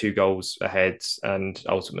been like 2 goals ahead and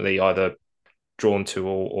ultimately either drawn to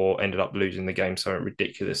or ended up losing the game something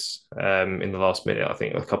ridiculous in the last minute. I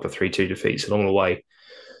think a couple of 3-2 defeats along the way.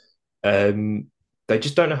 Um, they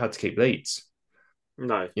just don't know how to keep leads.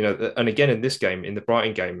 no, And again in this game, in the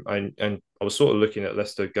Brighton game, and I was sort of looking at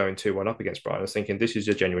Leicester going 2-1 up against Brighton. I was thinking this is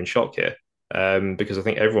a genuine shock here, because I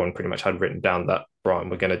think everyone pretty much had written down that Brighton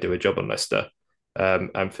were going to do a job on Leicester,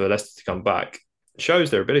 and for Leicester to come back shows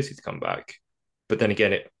their ability to come back. But then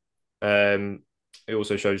again, it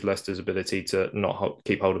also shows Leicester's ability to not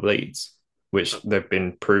keep hold of leads, which they've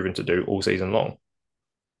been proven to do all season long.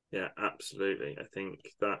 yeah, absolutely. I think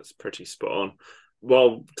that's pretty spot on.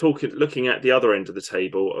 While looking at the other end of the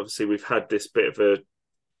table, obviously we've had this bit of a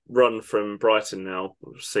run from Brighton now.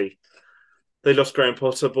 Obviously, they lost Graham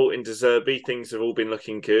Potter, brought in De Zerbi. Things have all been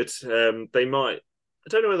looking good. They might, I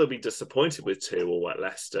don't know whether they'll be disappointed with 2-2 at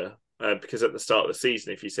Leicester, because at the start of the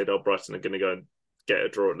season, if you said, oh, Brighton are going to go and get a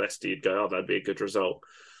draw at Leicester, you'd go, oh, that'd be a good result.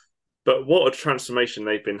 But what a transformation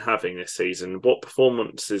they've been having this season. What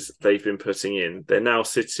performances they've been putting in. They're now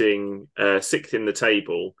sitting sixth in the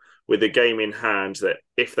table with a game in hand that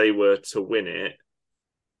if they were to win it,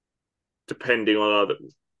 depending on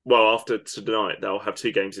well, after tonight, they'll have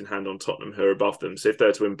 2 games in hand on Tottenham, who are above them. So if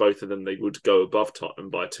they're to win both of them, they would go above Tottenham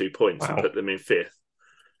by 2 points and Wow. put them in fifth.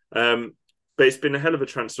 But it's been a hell of a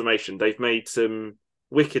transformation. They've made some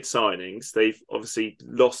wicked signings. They've obviously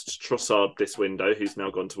lost Trossard this window, who's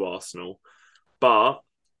now gone to Arsenal. But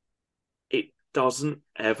it doesn't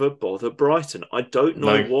ever bother Brighton. I don't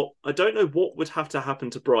know No, what would have to happen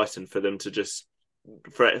to Brighton for them to just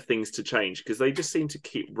for things to change, because they just seem to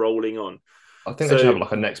keep rolling on. I think they should So have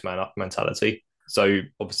like a next man up mentality. So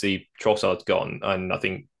obviously Trossard's gone, and I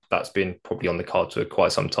think that's been probably on the cards for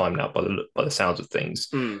quite some time now by the sounds of things.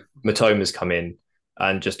 Matoma's come in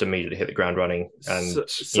and just immediately hit the ground running, and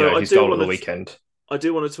so his goal at the weekend. I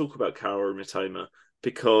do want to talk about Kaoru Mitoma,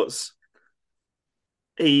 because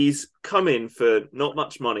he's come in for not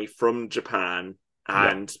much money from Japan,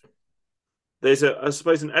 Yeah, and there's I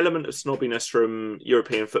suppose an element of snobbiness from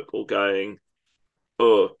European football going,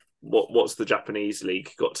 oh, what's the Japanese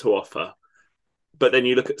league got to offer? But then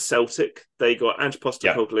you look at Celtic, they got Ange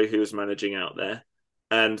yeah, Postecoglou, who was managing out there,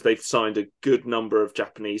 and they've signed a good number of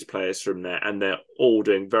Japanese players from there, and they're all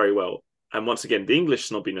doing very well. And once again, the English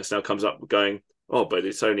snobbiness now comes up going, oh, but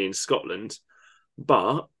it's only in Scotland.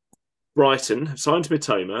 But Brighton have signed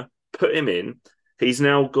Mitoma, put him in. He's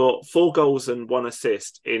now got 4 goals and 1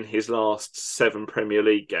 assist in his last 7 Premier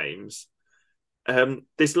League games.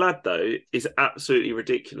 This lad, though, is absolutely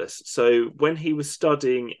ridiculous. So when he was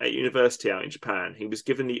studying at university out in Japan, he was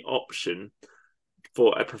given the option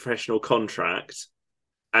for a professional contract,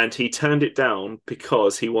 and he turned it down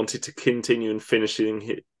because he wanted to continue and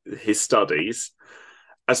finishing his studies,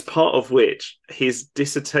 as part of which his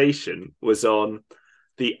dissertation was on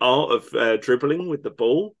the art of dribbling with the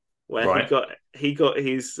ball, where right. he got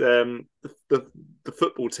his the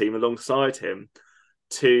football team alongside him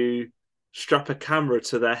to strap a camera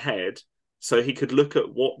to their head so he could look at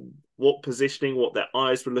what positioning, what their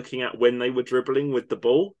eyes were looking at when they were dribbling with the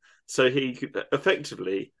ball. So he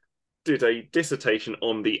effectively did a dissertation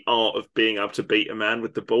on the art of being able to beat a man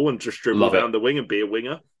with the ball and just dribble Love it. down the wing and be a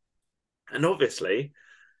winger. And obviously,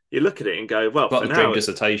 you look at it and go, well, Like for the dream now,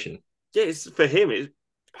 dissertation. yeah, it's, for him, it's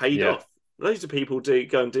paid Yeah, off. Loads of people do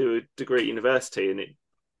go and do a degree at university, and it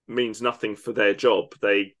means nothing for their job.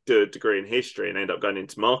 They do a degree in history and end up going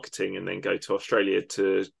into marketing, and then go to Australia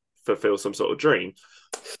to fulfill some sort of dream.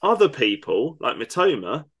 Other people, like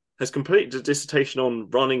Mitoma, has completed a dissertation on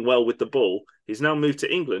running well with the ball. He's now moved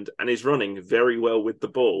to England and is running very well with the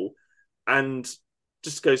ball, and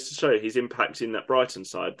just goes to show his impact in that Brighton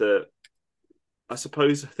side. That I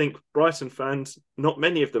think Brighton fans, not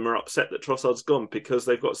many of them are upset that Trossard's gone, because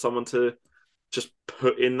they've got someone to just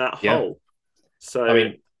put in that yeah. hole. So I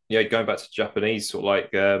mean, yeah, going back to Japanese, sort of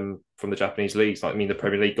like from the Japanese leagues, like I mean, the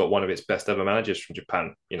Premier League got one of its best ever managers from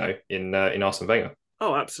Japan. In Arsene Wenger.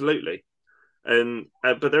 oh, absolutely. And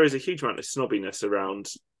but there is a huge amount of snobbiness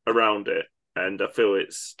around it, and I feel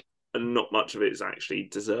it's not much of it is actually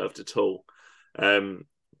deserved at all.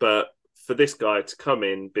 But for this guy to come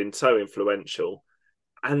in, been so influential,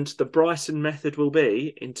 and the Brighton method will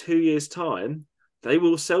be in 2 years' time, they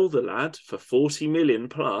will sell the lad for 40 million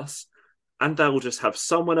plus, and they'll just have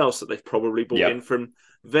someone else that they've probably brought Yeah, in from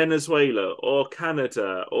Venezuela or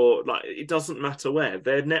Canada, or like, it doesn't matter where.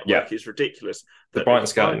 Their yeah. network is ridiculous. The That they Brighton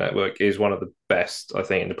scouting find network is one of the best, I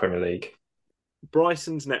think, in the Premier League.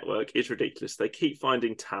 Brighton's network is ridiculous. They keep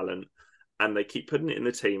finding talent, and they keep putting it in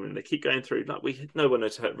the team, and they keep going through. Like, no one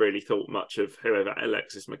had really thought much of whoever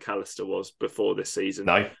Alexis McAllister was before this season.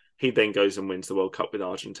 No, He then goes and wins the World Cup with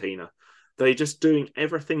Argentina. They're just doing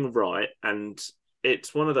everything right, and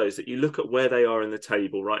it's one of those that you look at where they are in the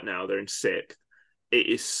table right now. They're in sixth. It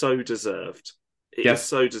is so deserved. It is yeah,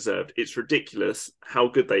 so deserved. It's ridiculous how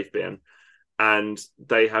good they've been, and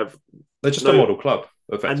they have they're just a no model club,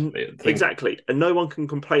 and effectively. I think exactly, and no one can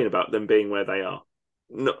complain about them being where they are,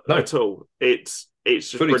 not no, at all. It's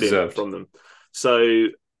just fully brilliant deserved. from them. So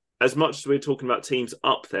as much as we're talking about teams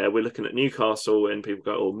up there, we're looking at Newcastle, and people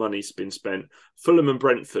go, oh, money's been spent. Fulham and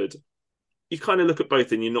Brentford, you kind of look at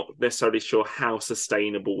both and you're not necessarily sure how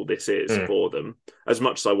sustainable this is Mm. for them. As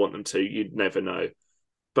much as I want them to, you'd never know.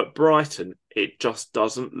 But Brighton, it just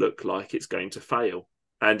doesn't look like it's going to fail,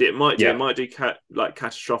 and it Yeah, might do like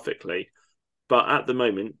catastrophically, but at the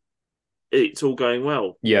moment, it's all going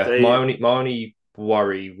well. yeah. My They, only my only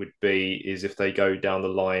worry would be is if they go down the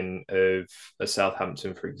line of a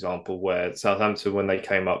Southampton, for example, where Southampton, when they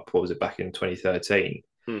came up, what was it, back in 2013,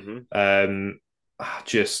 mm-hmm.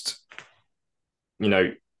 just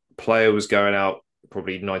player was going out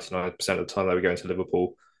probably 99% of the time they were going to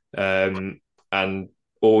Liverpool, and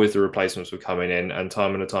always the replacements were coming in, and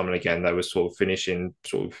time and time and again they were sort of finishing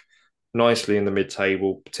sort of nicely in the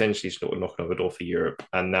mid-table, potentially sort of knocking on the door for Europe.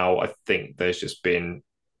 And now I think it's just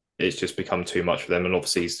become too much for them, and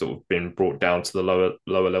obviously sort of been brought down to the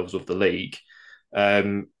lower levels of the league.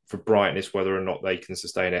 For Brighton, it's whether or not they can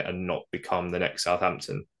sustain it and not become the next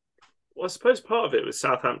Southampton. Well, I suppose part of it was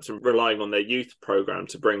Southampton relying on their youth programme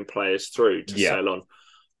to bring players through to Yeah, sell on.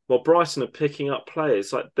 Well, Brighton are picking up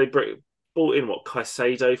players. Like they bought in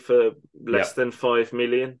Caicedo for yeah, less than 5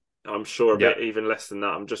 million. I'm sure a yeah. bit even less than that.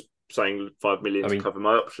 I'm just saying 5 million I to mean, cover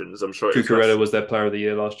my options. I'm sure it was Cucurella less. was their player of the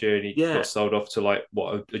year last year, and he got Yeah, sold off to like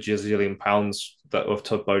what a gazillion pounds that of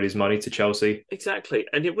Todd Bowley's money to Chelsea. exactly.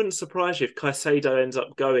 And it wouldn't surprise you if Caicedo ends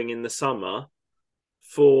up going in the summer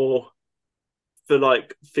for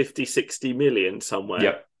like 50, 60 million somewhere.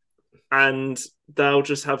 Yeah, And they'll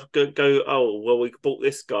just have oh, well, we bought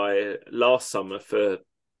this guy last summer for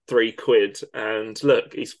 £3 and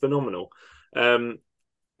look, he's phenomenal. Um,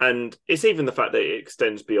 and it's even the fact that it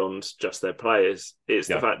extends beyond just their players. It's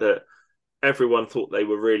the yeah, fact that everyone thought they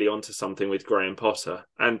were really onto something with Graham Potter.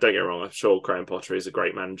 And don't get me wrong, I'm sure Graham Potter is a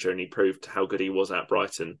great manager and he proved how good he was at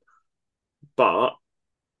Brighton. But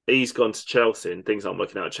he's gone to Chelsea and things aren't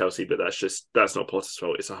working out at Chelsea, but that's not Potter's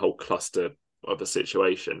fault. It's a whole cluster of a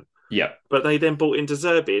situation. yeah, But they then bought in De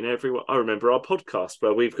Zerbi, and everyone. I remember our podcast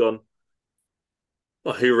where we've gone,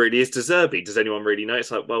 well, who really is De Zerbi? Does anyone really know? It's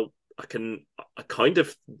like, well, I kind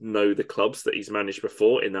of know the clubs that he's managed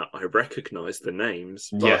before in that I recognise the names,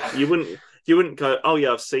 but yeah, you wouldn't go, oh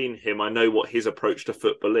yeah, I've seen him. I know what his approach to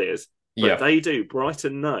football is. But yeah, they do.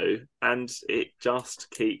 Brighton know, and it just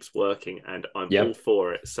keeps working, and I'm yeah. all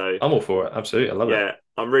for it. So I'm all for it. Absolutely, I love it. yeah,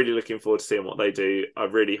 I'm really looking forward to seeing what they do. I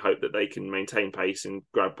really hope that they can maintain pace and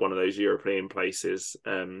grab one of those European places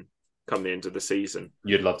come the end of the season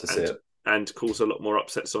You'd love to see and it. cause a lot more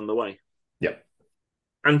upsets on the way. Yeah.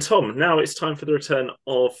 And Tom, now it's time for the return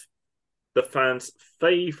of the fans'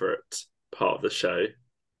 favourite part of the show.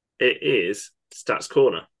 It is Stats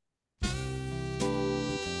Corner.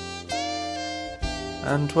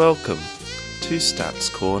 And welcome to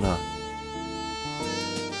Stats Corner.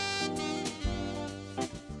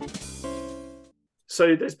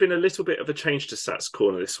 So there's been a little bit of a change to Stats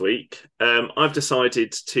Corner this week. I've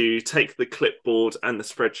decided to take the clipboard and the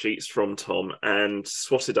spreadsheets from Tom and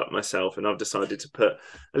swat it up myself, and I've decided to put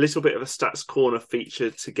a little bit of a Stats Corner feature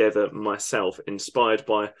together myself, inspired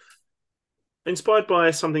by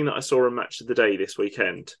something that I saw in Match of the Day this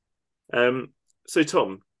weekend. So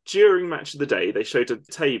Tom, during Match of the Day, they showed a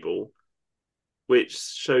table which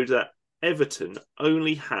showed that Everton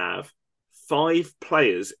only have 5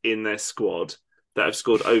 players in their squad that have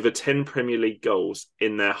scored over 10 Premier League goals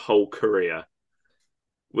in their whole career,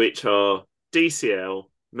 which are DCL,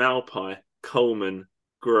 Malpai, Coleman,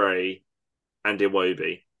 Gray, and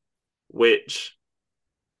Iwobi, which,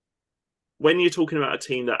 when you're talking about a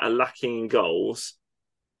team that are lacking in goals,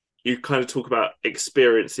 you kind of talk about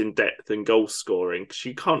experience in depth and goal scoring, because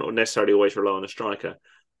you can't necessarily always rely on a striker.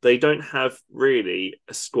 They don't have really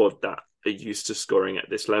a squad that are used to scoring at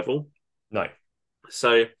this level. No.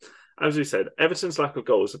 So, as we said, Everton's lack of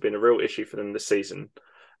goals have been a real issue for them this season,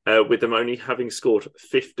 with them only having scored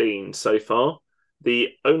 15 so far. The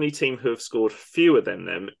only team who have scored fewer than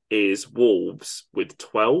them is Wolves with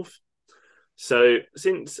 12. So,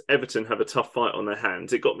 since Everton have a tough fight on their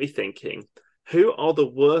hands, it got me thinking, who are the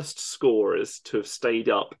worst scorers to have stayed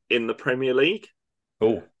up in the Premier League?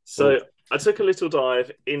 Oh. So, I took a little dive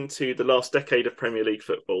into the last decade of Premier League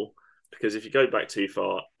football, because if you go back too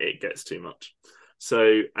far, it gets too much.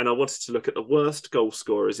 So, and I wanted to look at the worst goal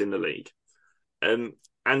scorers in the league. And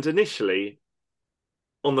initially,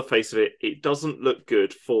 on the face of it, it doesn't look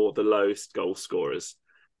good for the lowest goal scorers.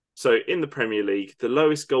 So in the Premier League, the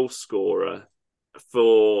lowest goal scorer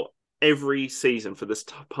for every season for this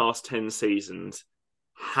past 10 seasons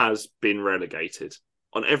has been relegated.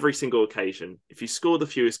 On every single occasion, if you score the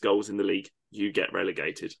fewest goals in the league, you get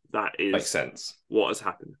relegated. That is Makes sense. what has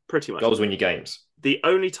happened, pretty much. Goals win your games. The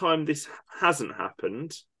only time this hasn't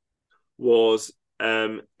happened was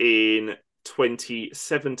in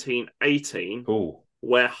 2017-18,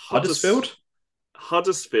 where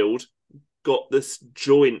Huddersfield got this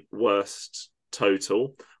joint worst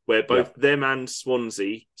total, where both them and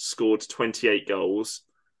Swansea scored 28 goals,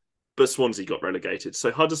 but Swansea got relegated.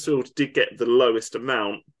 So Huddersfield did get the lowest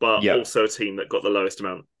amount, but also a team that got the lowest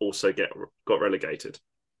amount also got relegated.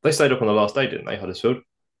 They stayed up on the last day, didn't they, Huddersfield?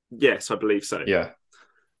 Yes, I believe so. Yeah.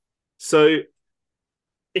 So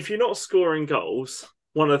if you're not scoring goals,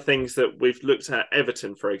 one of the things that we've looked at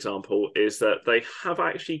Everton, for example, is that they have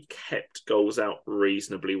actually kept goals out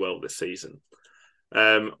reasonably well this season.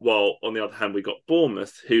 While on the other hand, we've got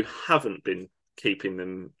Bournemouth, who haven't been keeping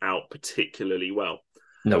them out particularly well.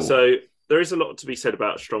 No. So there is a lot to be said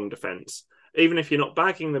about strong defence, even if you're not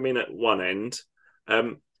bagging them in at one end.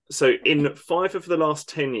 So in 5 of the last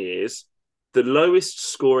 10 years, the lowest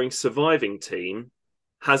scoring surviving team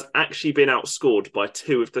has actually been outscored by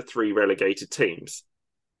 2 of the 3 relegated teams.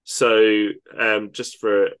 So just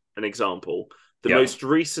for an example, the most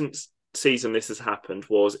recent season this has happened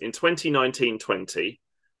was in 2019-20.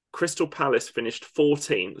 Crystal Palace finished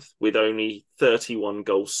 14th with only 31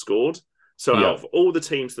 goals scored. So out of all the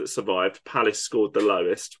teams that survived, Palace scored the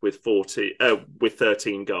lowest with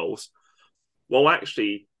 13 goals. While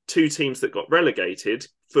actually 2 teams that got relegated,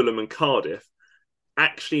 Fulham and Cardiff,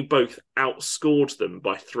 actually both outscored them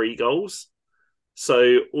by 3 goals.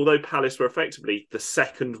 So although Palace were effectively the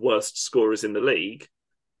second worst scorers in the league,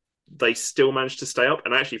 they still managed to stay up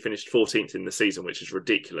and actually finished 14th in the season, which is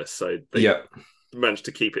ridiculous. So they managed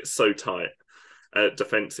to keep it so tight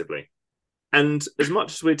defensively. And as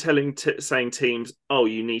much as we're saying teams, oh,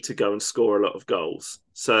 you need to go and score a lot of goals.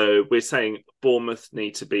 So we're saying Bournemouth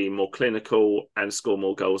need to be more clinical and score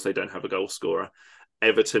more goals. They don't have a goal scorer.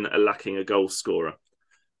 Everton are lacking a goal scorer.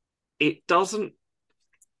 It doesn't...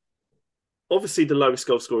 Obviously, the lowest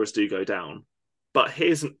goal scorers do go down. But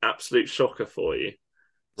here's an absolute shocker for you.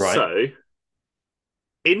 Right. So,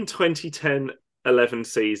 in 2010-11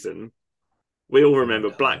 season, we all remember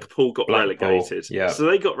Blackpool got relegated. Yeah. So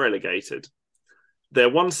they got relegated. Their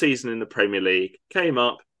one season in the Premier League came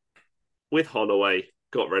up with Holloway,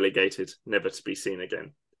 got relegated, never to be seen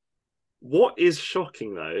again. What is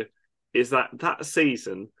shocking, though, is that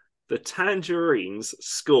season, the Tangerines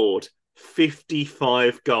scored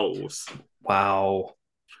 55 goals. Wow.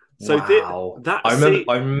 So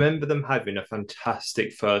I remember them having a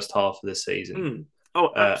fantastic first half of the season.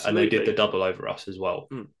 Oh, absolutely. And they did the double over us as well.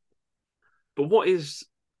 But what is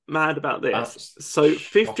mad about this? So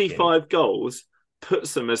 55 goals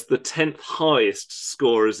puts them as the 10th highest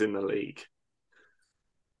scorers in the league.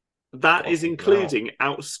 That is including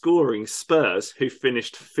outscoring Spurs, who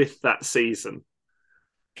finished 5th that season.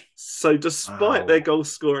 So despite their goal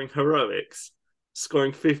scoring heroics,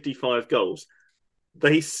 scoring 55 goals,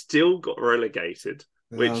 they still got relegated,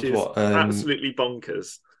 which is absolutely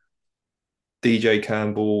bonkers. DJ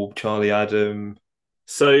Campbell, Charlie Adam.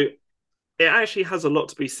 So it actually has a lot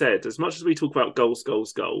to be said. As much as we talk about goals,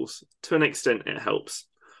 to an extent it helps.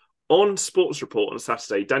 On Sports Report on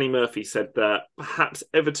Saturday, Danny Murphy said that perhaps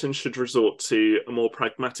Everton should resort to a more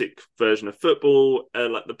pragmatic version of football,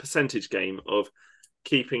 like the percentage game of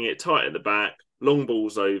keeping it tight at the back, long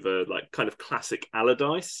balls over, like kind of classic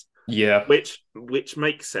Allardyce. Yeah. Which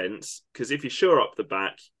makes sense, because if you shore up the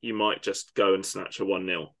back, you might just go and snatch a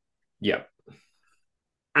 1-0. Yeah.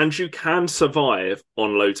 And you can survive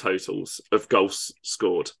on low totals of goals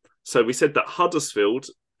scored. So we said that Huddersfield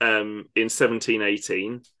in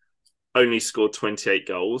 17-18 only scored 28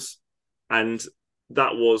 goals, and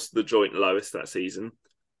that was the joint lowest that season.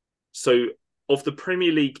 So of the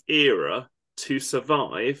Premier League era to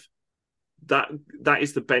survive, that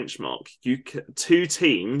is the benchmark. 2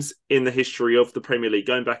 teams in the history of the Premier League,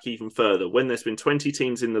 going back even further, when there's been 20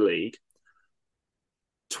 teams in the league,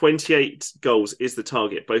 28 goals is the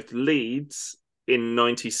target. Both Leeds in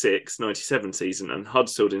 96-97 season and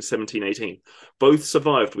Huddersfield in 17-18 both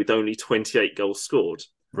survived with only 28 goals scored.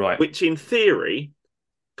 Right. Which in theory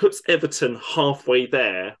puts Everton halfway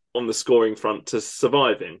there on the scoring front to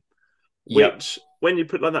surviving. Which, when you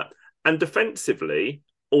put it like that, and defensively,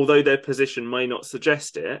 although their position may not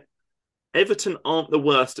suggest it, Everton aren't the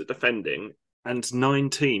worst at defending, and 9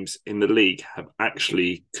 teams in the league have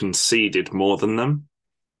actually conceded more than them.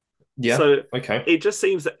 Yeah. So okay. It just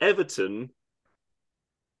seems that Everton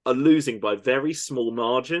are losing by very small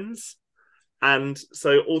margins. And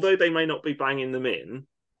so although they may not be banging them in,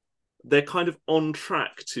 they're kind of on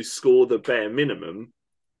track to score the bare minimum,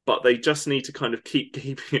 but they just need to kind of keep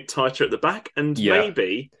keeping it tighter at the back. And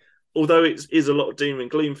maybe, although it is a lot of doom and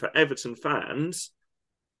gloom for Everton fans,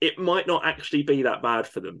 it might not actually be that bad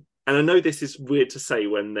for them. And I know this is weird to say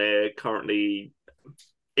when they're currently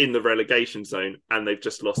in the relegation zone and they've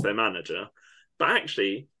just lost their manager, but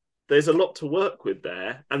actually there's a lot to work with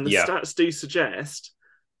there. And the stats do suggest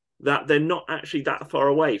that they're not actually that far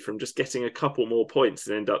away from just getting a couple more points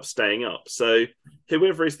and end up staying up. So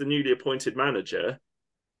whoever is the newly appointed manager,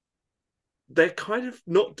 they're kind of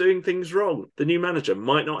not doing things wrong. The new manager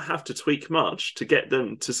might not have to tweak much to get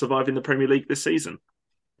them to survive in the Premier League this season.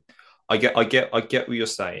 I get what you're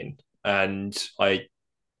saying, and I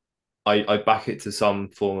back it to some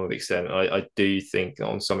form of extent. I do think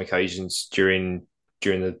on some occasions during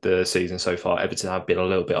the season so far, Everton have been a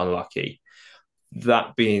little bit unlucky.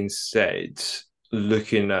 That being said,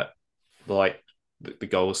 looking at like the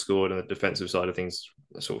goals scored and the defensive side of things,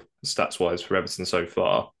 sort of stats wise for Everton so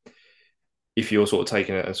far. If you're sort of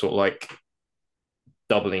taking it and sort of like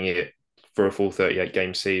doubling it for a full 38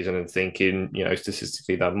 game season and thinking,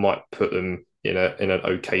 statistically that might put them in an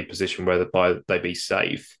okay position where they be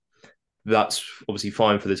safe. That's obviously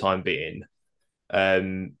fine for the time being.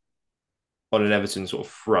 On an Everton sort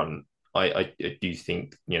of front, I do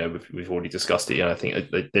think we've already discussed it. I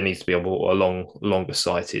think there needs to be a longer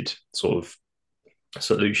sighted sort of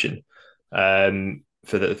solution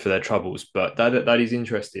for their troubles. But that is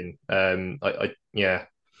interesting. I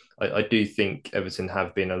do think Everton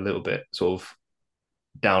have been a little bit sort of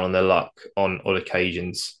down on their luck on odd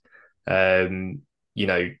occasions. Whenever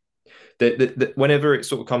it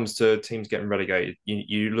sort of comes to teams getting relegated,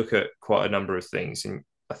 you look at quite a number of things. And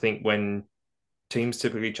I think when teams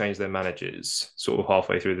typically change their managers sort of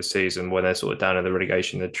halfway through the season, when they're sort of down in the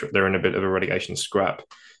relegation, they're in a bit of a relegation scrap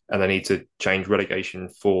and they need to change relegation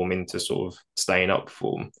form into sort of staying up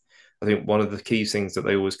form. I think one of the key things that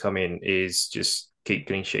they always come in is just keep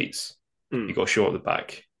clean sheets. You've got short at the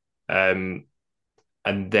back. And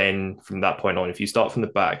then from that point on, if you start from the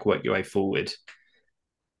back, work your way forward,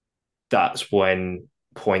 that's when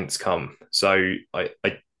points come. So I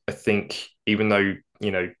think even though,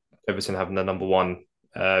 Everton having the number one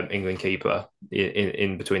England keeper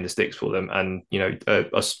in between the sticks for them, and,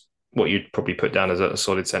 what you'd probably put down as a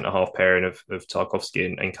solid centre-half pairing of Tarkowski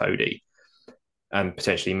and Cody, and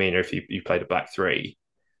potentially Mina if you played a back three.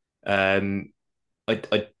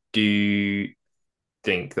 I do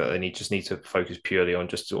think that they just need to focus purely on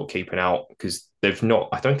just sort of keeping out, because I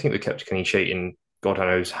don't think they've kept a clean sheet in God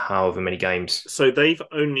knows however many games. So they've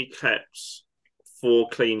only kept 4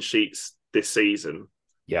 clean sheets this season,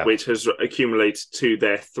 which has accumulated to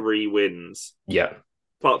their 3 wins. Yeah.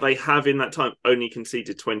 But they have in that time only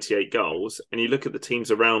conceded 28 goals. And you look at the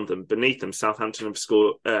teams around them, beneath them, Southampton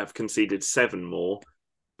have conceded 7 more.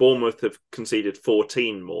 Bournemouth have conceded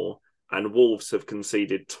 14 more. And Wolves have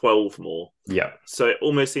conceded 12 more. Yeah. So it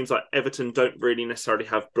almost seems like Everton don't really necessarily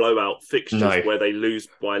have blowout fixtures where they lose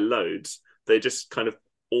by loads. They just kind of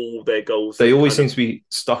all their goals. They always seem to be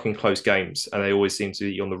stuck in close games, and they always seem to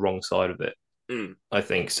be on the wrong side of it. I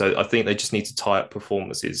think so. I think they just need to tie up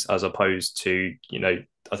performances as opposed to,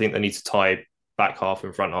 I think they need to tie back half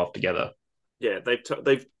and front half together. Yeah,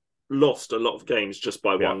 they've lost a lot of games just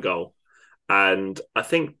by one goal, and I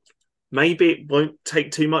think maybe it won't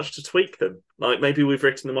take too much to tweak them. Like maybe we've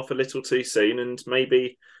written them off a little too soon, and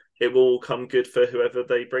maybe it will come good for whoever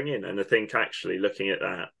they bring in. And I think actually looking at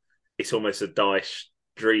that, it's almost a Dyche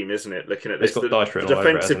dream, isn't it? Looking at this,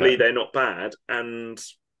 defensively they're not bad, and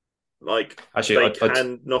actually,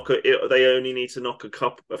 they only need to knock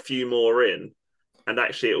a few more in, and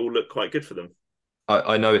actually it will look quite good for them.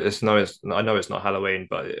 I know it's not Halloween,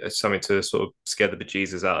 but it's something to sort of scare the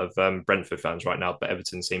bejesus out of Brentford fans right now. But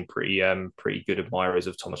Everton seem pretty good admirers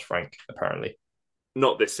of Thomas Frank, apparently.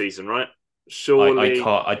 Not this season, right? Surely,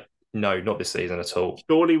 no, not this season at all.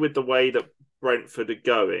 Surely, with the way that Brentford are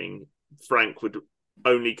going, Frank would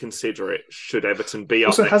only consider it should Everton be up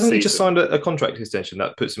also, next hasn't season. He just signed a contract extension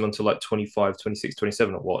that puts him onto 25, 26,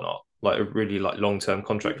 27 or whatnot? Like a really long-term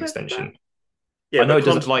contract extension. Yeah, I know it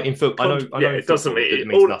doesn't in football. I know it doesn't mean it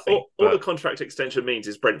means nothing. All the contract extension means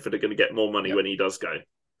is Brentford are going to get more money when he does go.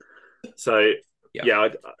 So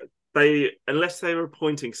they unless they were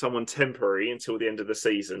appointing someone temporary until the end of the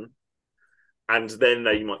season, and then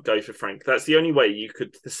they might go for Frank. That's the only way you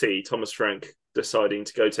could see Thomas Frank deciding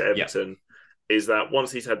to go to Everton. Is that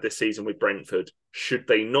once he's had this season with Brentford, should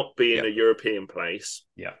they not be in a European place,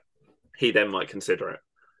 he then might consider it.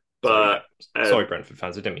 But sorry, Brentford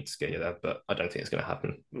fans, I didn't mean to scare you there, but I don't think it's going to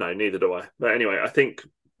happen. No, neither do I. But anyway, I think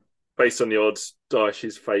based on the odds, Dyche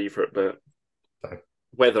is favourite, but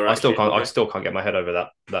whether I still can't get my head over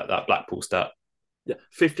that Blackpool stat. Yeah,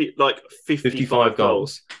 55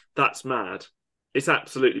 goals. That's mad. It's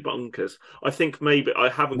absolutely bonkers. I think maybe I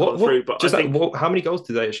haven't gone through, but how many goals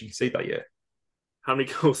did they actually concede that year? How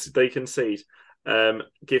many goals did they concede?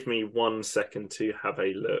 Give me 1 second to have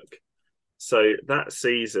a look. So that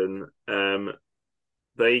season,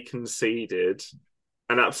 they conceded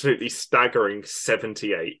an absolutely staggering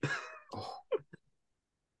 78.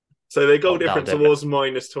 So their goal difference was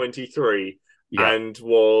minus 23 and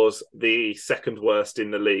was the second worst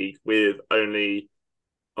in the league with only...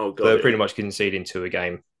 They're pretty much conceding 2 a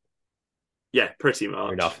game. Yeah, pretty much.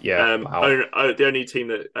 Fair enough. Yeah. The only team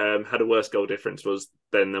that had a worse goal difference was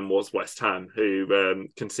West Ham, who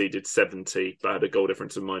conceded 70 but had a goal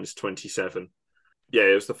difference of minus 27. Yeah,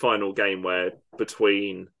 it was the final game where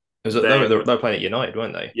between They were playing at United,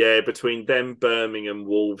 weren't they? Yeah, between them, Birmingham, It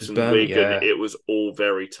Wolves, was and Birmingham, Wigan, yeah. it was all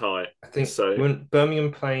very tight. I think So weren't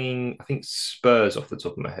Birmingham playing, I think Spurs off the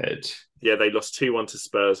top of my head, yeah, they lost 2-1 to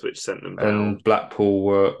Spurs, which sent them down. and Blackpool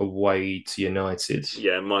were away to United.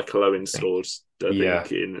 Yeah, Michael Owen I think. scored, I Yeah.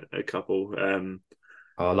 think, in a couple. Oh,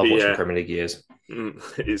 I love But watching yeah, Premier League years.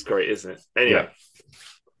 it's great, isn't it? Anyway, Yeah.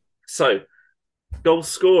 so goal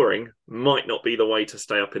scoring might not be the way to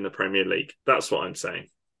stay up in the Premier League. That's what I'm saying.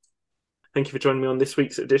 Thank you for joining me on this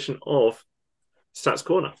week's edition of Stats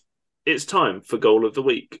Corner. It's time for Goal of the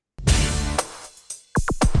Week.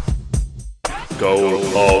 Goal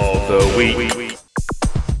of the week.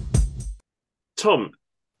 Tom,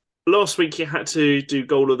 last week you had to do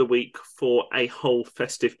Goal of the Week for a whole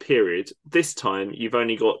festive period. This time you've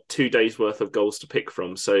only got 2 days worth of goals to pick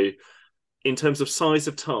from. So in terms of size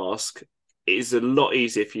of task, it is a lot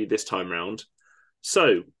easier for you this time round.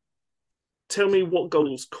 So tell me what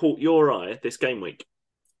goals caught your eye this game week.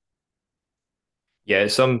 Yeah,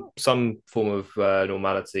 some form of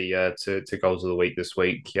normality to goals of the week this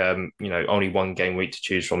week. Only one game week to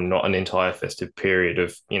choose from, not an entire festive period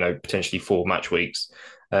of potentially 4 match weeks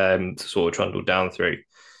to sort of trundle down through.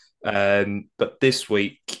 But this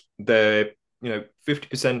week, 50%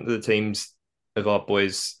 of the teams of our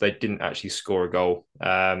boys, they didn't actually score a goal.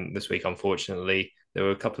 This week, unfortunately, there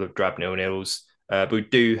were a couple of drab 0-0s. But we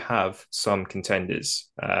do have some contenders,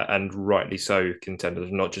 and rightly so contenders.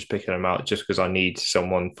 I'm not just picking them out just because I need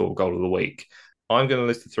someone for goal of the week. I'm going to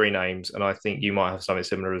list the 3 names, and I think you might have something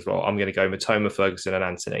similar as well. I'm going to go Matoma, Ferguson, and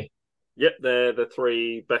Anthony. Yep, they're the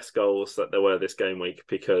 3 best goals that there were this game week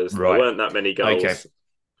because there weren't that many goals. Okay.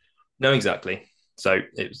 No, exactly. So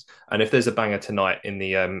it was, and if there's a banger tonight in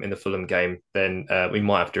the Fulham game, then we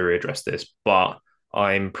might have to readdress this. But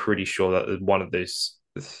I'm pretty sure that one of these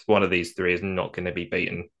 3 is not going to be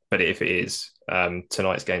beaten. But if it is,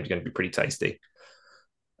 tonight's game is going to be pretty tasty.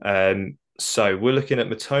 So we're looking at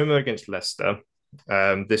Matoma against Leicester.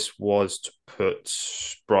 This was to put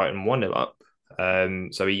Brighton 1-0 up.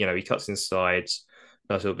 So he cuts inside,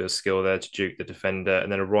 nice little bit of skill there to duke the defender,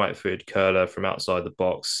 and then a right-footed curler from outside the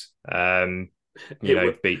box.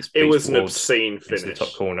 Beats it was an Ward obscene into finish. the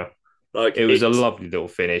top corner. Like it was a lovely little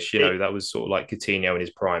finish. That was sort of like Coutinho in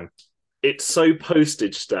his prime. It's so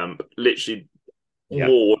postage stamp. Literally,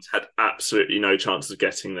 Ward had absolutely no chance of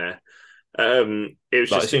getting there. It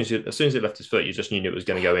was like just as soon as it left his foot, you just knew it was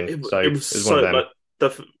going to go in. It was one of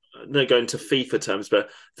them. Like going to FIFA terms, but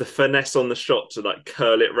the finesse on the shot to like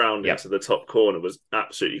curl it round into the top corner was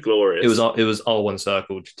absolutely glorious. It was R1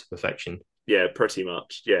 circled to perfection. Yeah, pretty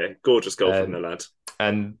much. Yeah, gorgeous goal from the lad.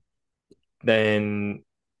 And then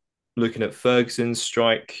looking at Ferguson's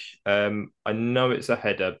strike, I know it's a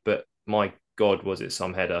header, but my God, was it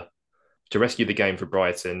some header to rescue the game for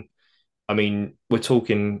Brighton. I mean, we're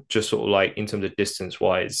talking just sort of like in terms of distance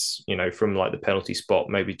wise, from like the penalty spot,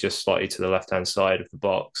 maybe just slightly to the left-hand side of the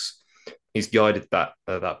box. He's guided that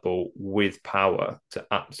ball with power to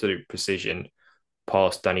absolute precision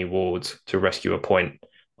past Danny Ward to rescue a point.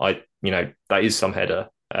 That is some header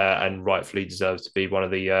and rightfully deserves to be one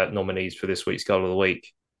of the nominees for this week's goal of the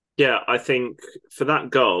week. Yeah, I think for that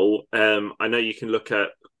goal, I know you can look at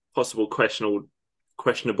possible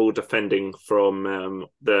questionable defending from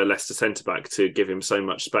the Leicester centre-back to give him so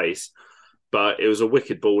much space. But it was a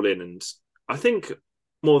wicked ball in. And I think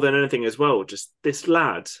more than anything as well, just this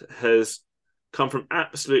lad has come from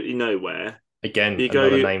absolutely nowhere. Again,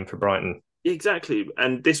 another name for Brighton. Exactly.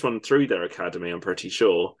 And this one through their academy, I'm pretty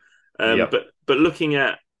sure. But looking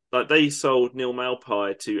at, like, they sold Neil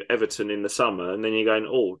Maupay to Everton in the summer, and then you're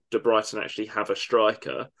going, do Brighton actually have a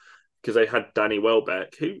striker? Because they had Danny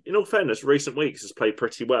Welbeck, who, in all fairness, recent weeks has played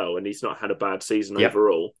pretty well, and he's not had a bad season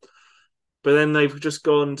overall. But then they've just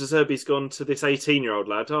gone, De Zerbi's gone to this 18-year-old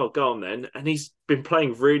lad. Oh, go on then. And he's been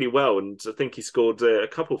playing really well, and I think he scored a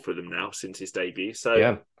couple for them now since his debut.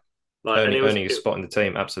 So, earning a spot in the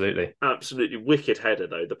team, absolutely. Absolutely wicked header,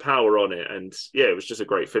 though. The power on it, and yeah, it was just a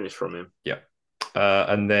great finish from him. Yeah.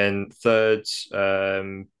 And then third,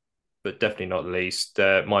 but definitely not least,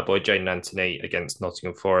 my boy Jayden Anthony against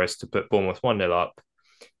Nottingham Forest to put Bournemouth 1-0 up.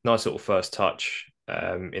 Nice little first touch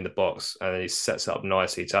in the box, and then he sets it up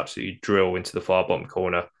nicely to absolutely drill into the far bottom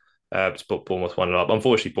corner to put Bournemouth 1-0 up.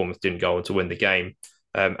 Unfortunately, Bournemouth didn't go on to win the game.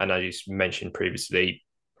 And as you mentioned previously,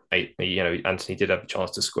 Anthony did have a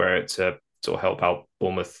chance to square it to sort of help out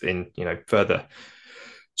Bournemouth in, further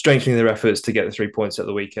strengthening their efforts to get the 3 points at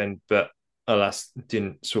the weekend. But alas,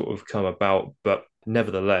 didn't sort of come about. But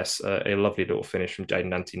nevertheless, a lovely little finish from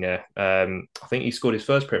Jaden Anthony. I think he scored his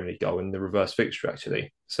first Premier League goal in the reverse fixture,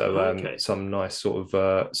 actually. So Okay. some nice sort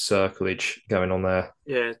of circlage going on there.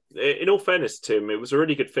 Yeah, in all fairness to him, it was a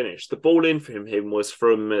really good finish. The ball in from him was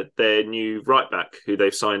from their new right back, who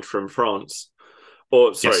they've signed from France.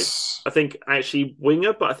 Or sorry, Yes. I think actually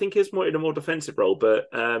winger, but I think he's more in a more defensive role. But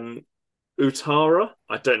Utara,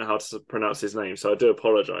 I don't know how to pronounce his name, so I do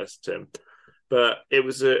apologise to him. But it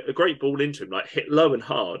was a great ball into him, like hit low and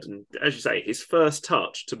hard. And as you say, his first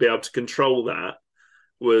touch to be able to control that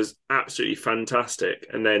was absolutely fantastic.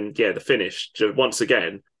 And then, yeah, the finish, once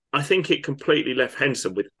again, I think it completely left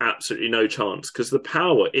Henson with absolutely no chance because the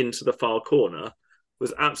power into the far corner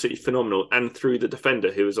was absolutely phenomenal and through the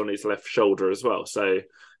defender who was on his left shoulder as well. So,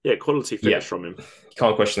 yeah, quality finish from him.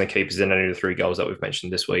 Can't question the keepers in any of the 3 goals that we've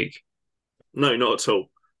mentioned this week. No, not at all.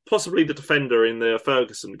 Possibly the defender in the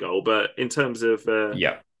Ferguson goal, but in terms of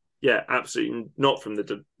yeah, absolutely not from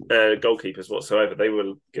the goalkeepers whatsoever. They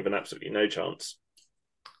were given absolutely no chance.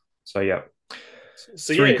 So yeah,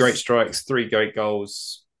 so 3 great strikes, 3 great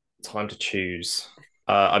goals. Time to choose.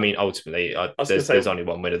 I mean, ultimately, there's only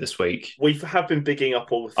one winner this week. We have been bigging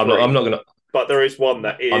up all 3. I'm not gonna. But there is one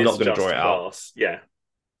that is. I'm not gonna just draw it class. Out. Yeah,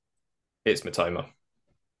 it's Matoma.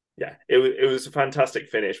 Yeah, it was a fantastic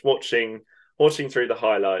finish. Watching through the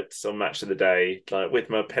highlights on Match of the Day, like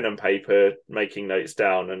with my pen and paper, making notes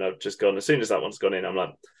down, and I've just gone. As soon as that one's gone in, I'm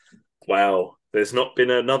like, wow. There's not been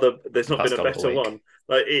a better one.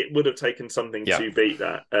 Like it would have taken something to beat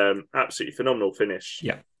that. Absolutely phenomenal finish.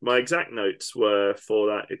 Yeah. My exact notes were for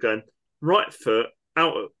that going right foot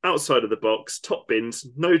outside of the box, top bins,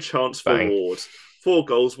 no chance for Ward. 4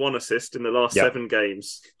 goals, 1 assist in the last 7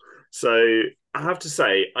 games. So I have to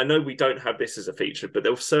say, I know we don't have this as a feature, but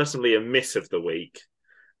there was certainly a miss of the week.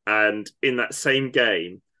 And in that same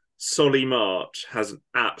game, Solly March has an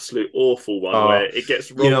absolute awful one where it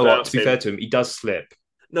gets rolled. You know what? To be fair to him, he does slip.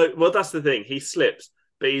 No, well, that's the thing. He slips,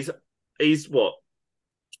 but he's what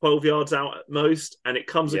 12 yards out at most, and it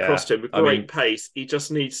comes across to him with great pace. He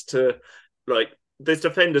just needs to there's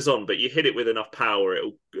defenders on, but you hit it with enough power,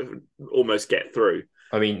 it'll almost get through.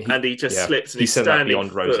 I mean, he just slips, and he's standing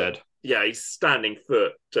beyond Rosed. Yeah, his standing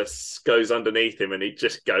foot just goes underneath him, and he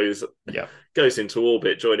just goes into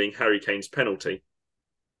orbit, joining Harry Kane's penalty.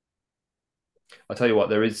 I'll tell you what,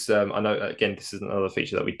 there is. I know again, this is another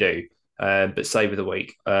feature that we do, but save of the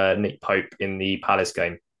week, Nick Pope in the Palace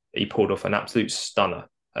game, he pulled off an absolute stunner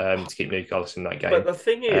to keep Newcastle in that game. But the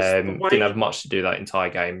thing is, didn't have much to do that entire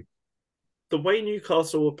game. The way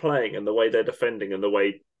Newcastle were playing and the way they're defending and the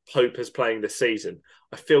way Pope is playing this season,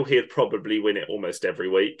 I feel he'd probably win it almost every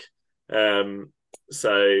week.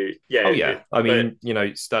 So yeah. Oh yeah. I mean,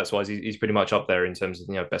 stats wise, he's pretty much up there in terms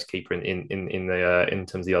of best keeper in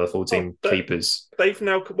terms of the other 14 keepers. They've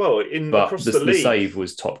now across the league. The save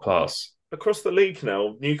was top class. Across the league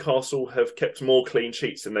now, Newcastle have kept more clean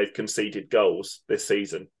sheets than they've conceded goals this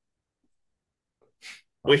season.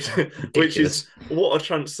 Which is what a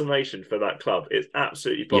transformation for that club. It's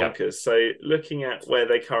absolutely bonkers. Yeah. So looking at where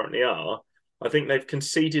they currently are, I think they've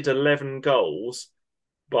conceded 11 goals,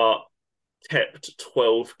 but kept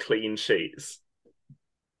 12 clean sheets.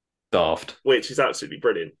 Daft. Which is absolutely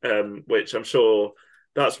brilliant. Which I'm sure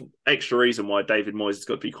that's extra reason why David Moyes has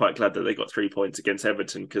got to be quite glad that they got 3 points against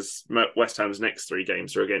Everton, because West Ham's next 3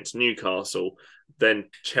 games are against Newcastle, then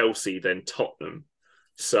Chelsea, then Tottenham.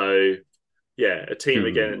 So yeah, a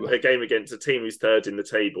game against a team who's 3rd in the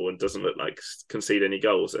table and doesn't look like concede any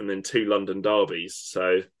goals, and then 2 London derbies.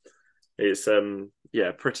 So it's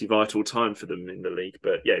pretty vital time for them in the league.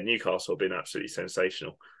 But yeah, Newcastle have been absolutely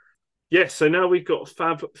sensational. Yeah, so now we've got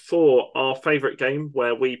Fab 4, our favourite game,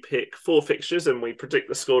 where we pick 4 fixtures and we predict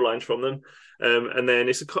the scorelines from them. And then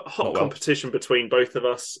it's a hot competition between both of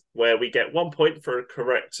us, where we get 1 point for a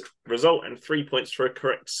correct result and 3 points for a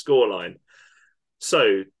correct scoreline.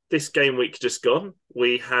 So this game week just gone,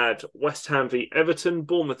 we had West Ham v Everton,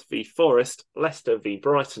 Bournemouth v Forest, Leicester v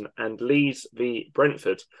Brighton, and Leeds v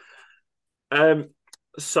Brentford.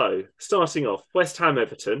 So starting off, West Ham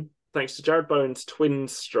Everton, thanks to Jared Bowen's twin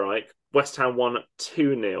strike, West Ham won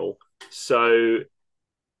 2-0. So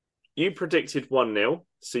you predicted 1-0,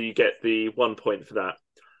 so you get the 1 point for that.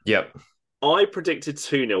 Yep. I predicted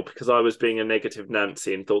 2-0 because I was being a negative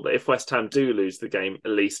Nancy and thought that if West Ham do lose the game,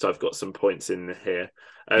 at least I've got some points in here.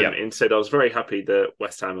 Instead, I was very happy that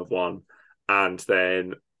West Ham have won. And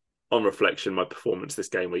then, on reflection, my performance this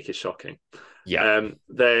game week is shocking. Yeah.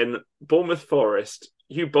 Then, Bournemouth Forest,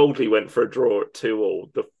 you boldly went for a draw at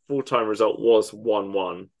 2-2. The full-time result was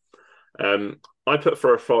 1-1. I put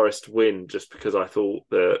for a Forest win just because I thought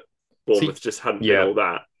that Bournemouth just hadn't been all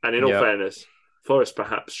that. And in all Yeah. fairness, Forest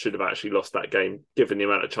perhaps should have actually lost that game, given the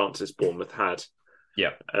amount of chances Bournemouth had.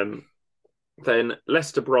 Yeah. Then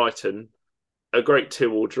Leicester-Brighton, a great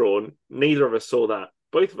 2-2 drawn. Neither of us saw that.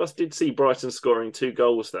 Both of us did see Brighton scoring 2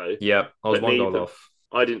 goals, though. Yeah, I was one goal off.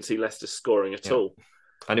 I didn't see Leicester scoring at all.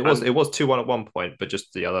 And it was 2-1 at one point, but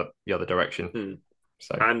just the other direction.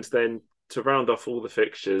 So, and then to round off all the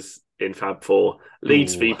fixtures in Fab 4,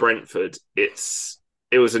 Leeds v Brentford, it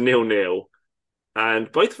was a 0-0.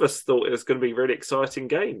 And both of us thought it was going to be a really exciting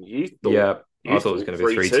game. I thought it was going to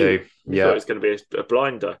be 3-2. You thought it was going to be a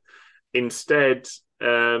blinder. Instead,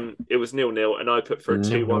 it was 0-0, and I put for a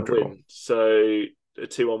 2-1 win. So a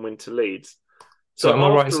 2-1 win to Leeds. So am I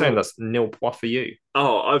right in saying that's 0 points for you?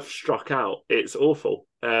 Oh, I've struck out. It's awful.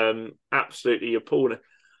 Absolutely appalling.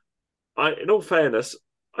 In all fairness,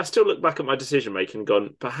 I still look back at my decision making and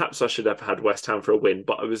gone, perhaps I should have had West Ham for a win,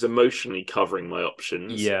 but I was emotionally covering my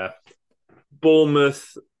options. Yeah.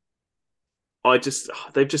 Bournemouth,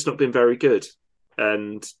 they've just not been very good.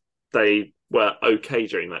 And they were okay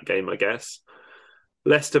during that game, I guess.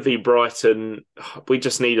 Leicester v Brighton,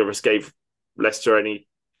 neither of us gave Leicester any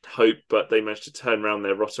hope, but they managed to turn around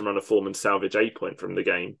their rotten run of form and salvage a point from the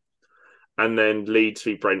game. And then Leeds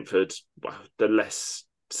v Brentford, the less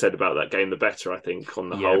said about that game, the better, I think, on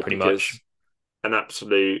the whole. Pretty much. An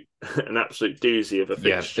absolute doozy of a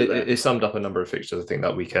fixture. It summed up a number of fixtures, I think,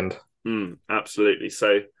 that weekend. Absolutely.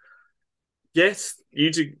 So, yes, you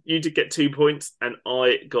did get 2 points, and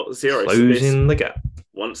I got 0. Closing the gap.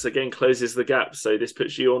 Once again, closes the gap. So this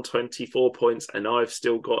puts you on 24 points, and I've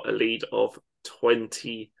still got a lead of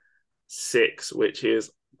 26, which is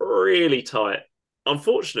really tight.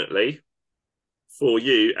 Unfortunately for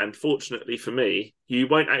you, and fortunately for me, you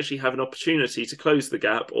won't actually have an opportunity to close the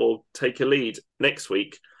gap or take a lead next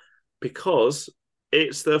week, because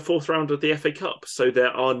it's the 4th round of the FA Cup. So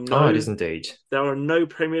it is indeed. There are no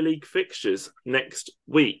Premier League fixtures next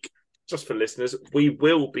week. Just for listeners, we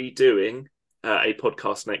will be doing a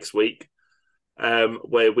podcast next week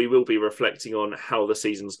where we will be reflecting on how the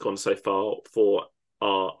season's gone so far for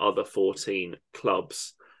our other 14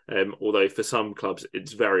 clubs. Although for some clubs,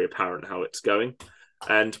 it's very apparent how it's going.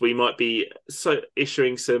 And we might be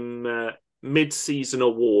issuing some mid-season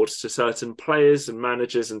awards to certain players and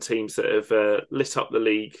managers and teams that have lit up the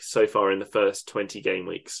league so far in the first 20 game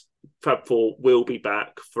weeks. Fab 4 will be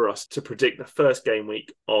back for us to predict the first game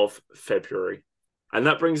week of February. And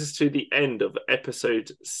that brings us to the end of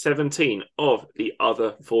episode 17 of the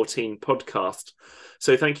Other 14 podcast.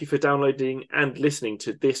 So thank you for downloading and listening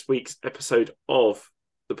to this week's episode of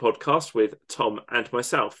the podcast with Tom and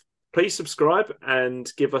myself. Please subscribe and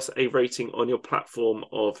give us a rating on your platform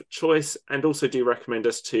of choice, and also do recommend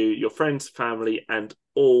us to your friends, family, and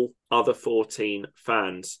all other 14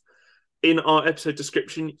 fans. In our episode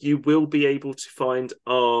description, you will be able to find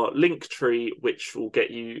our link tree, which will get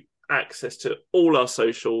you access to all our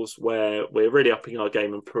socials, where we're really upping our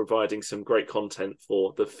game and providing some great content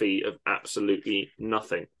for the fee of absolutely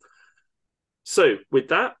nothing. So with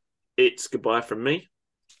that, it's goodbye from me.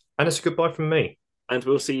 And it's a goodbye from me. And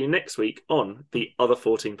we'll see you next week on the Other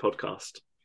 14 podcast.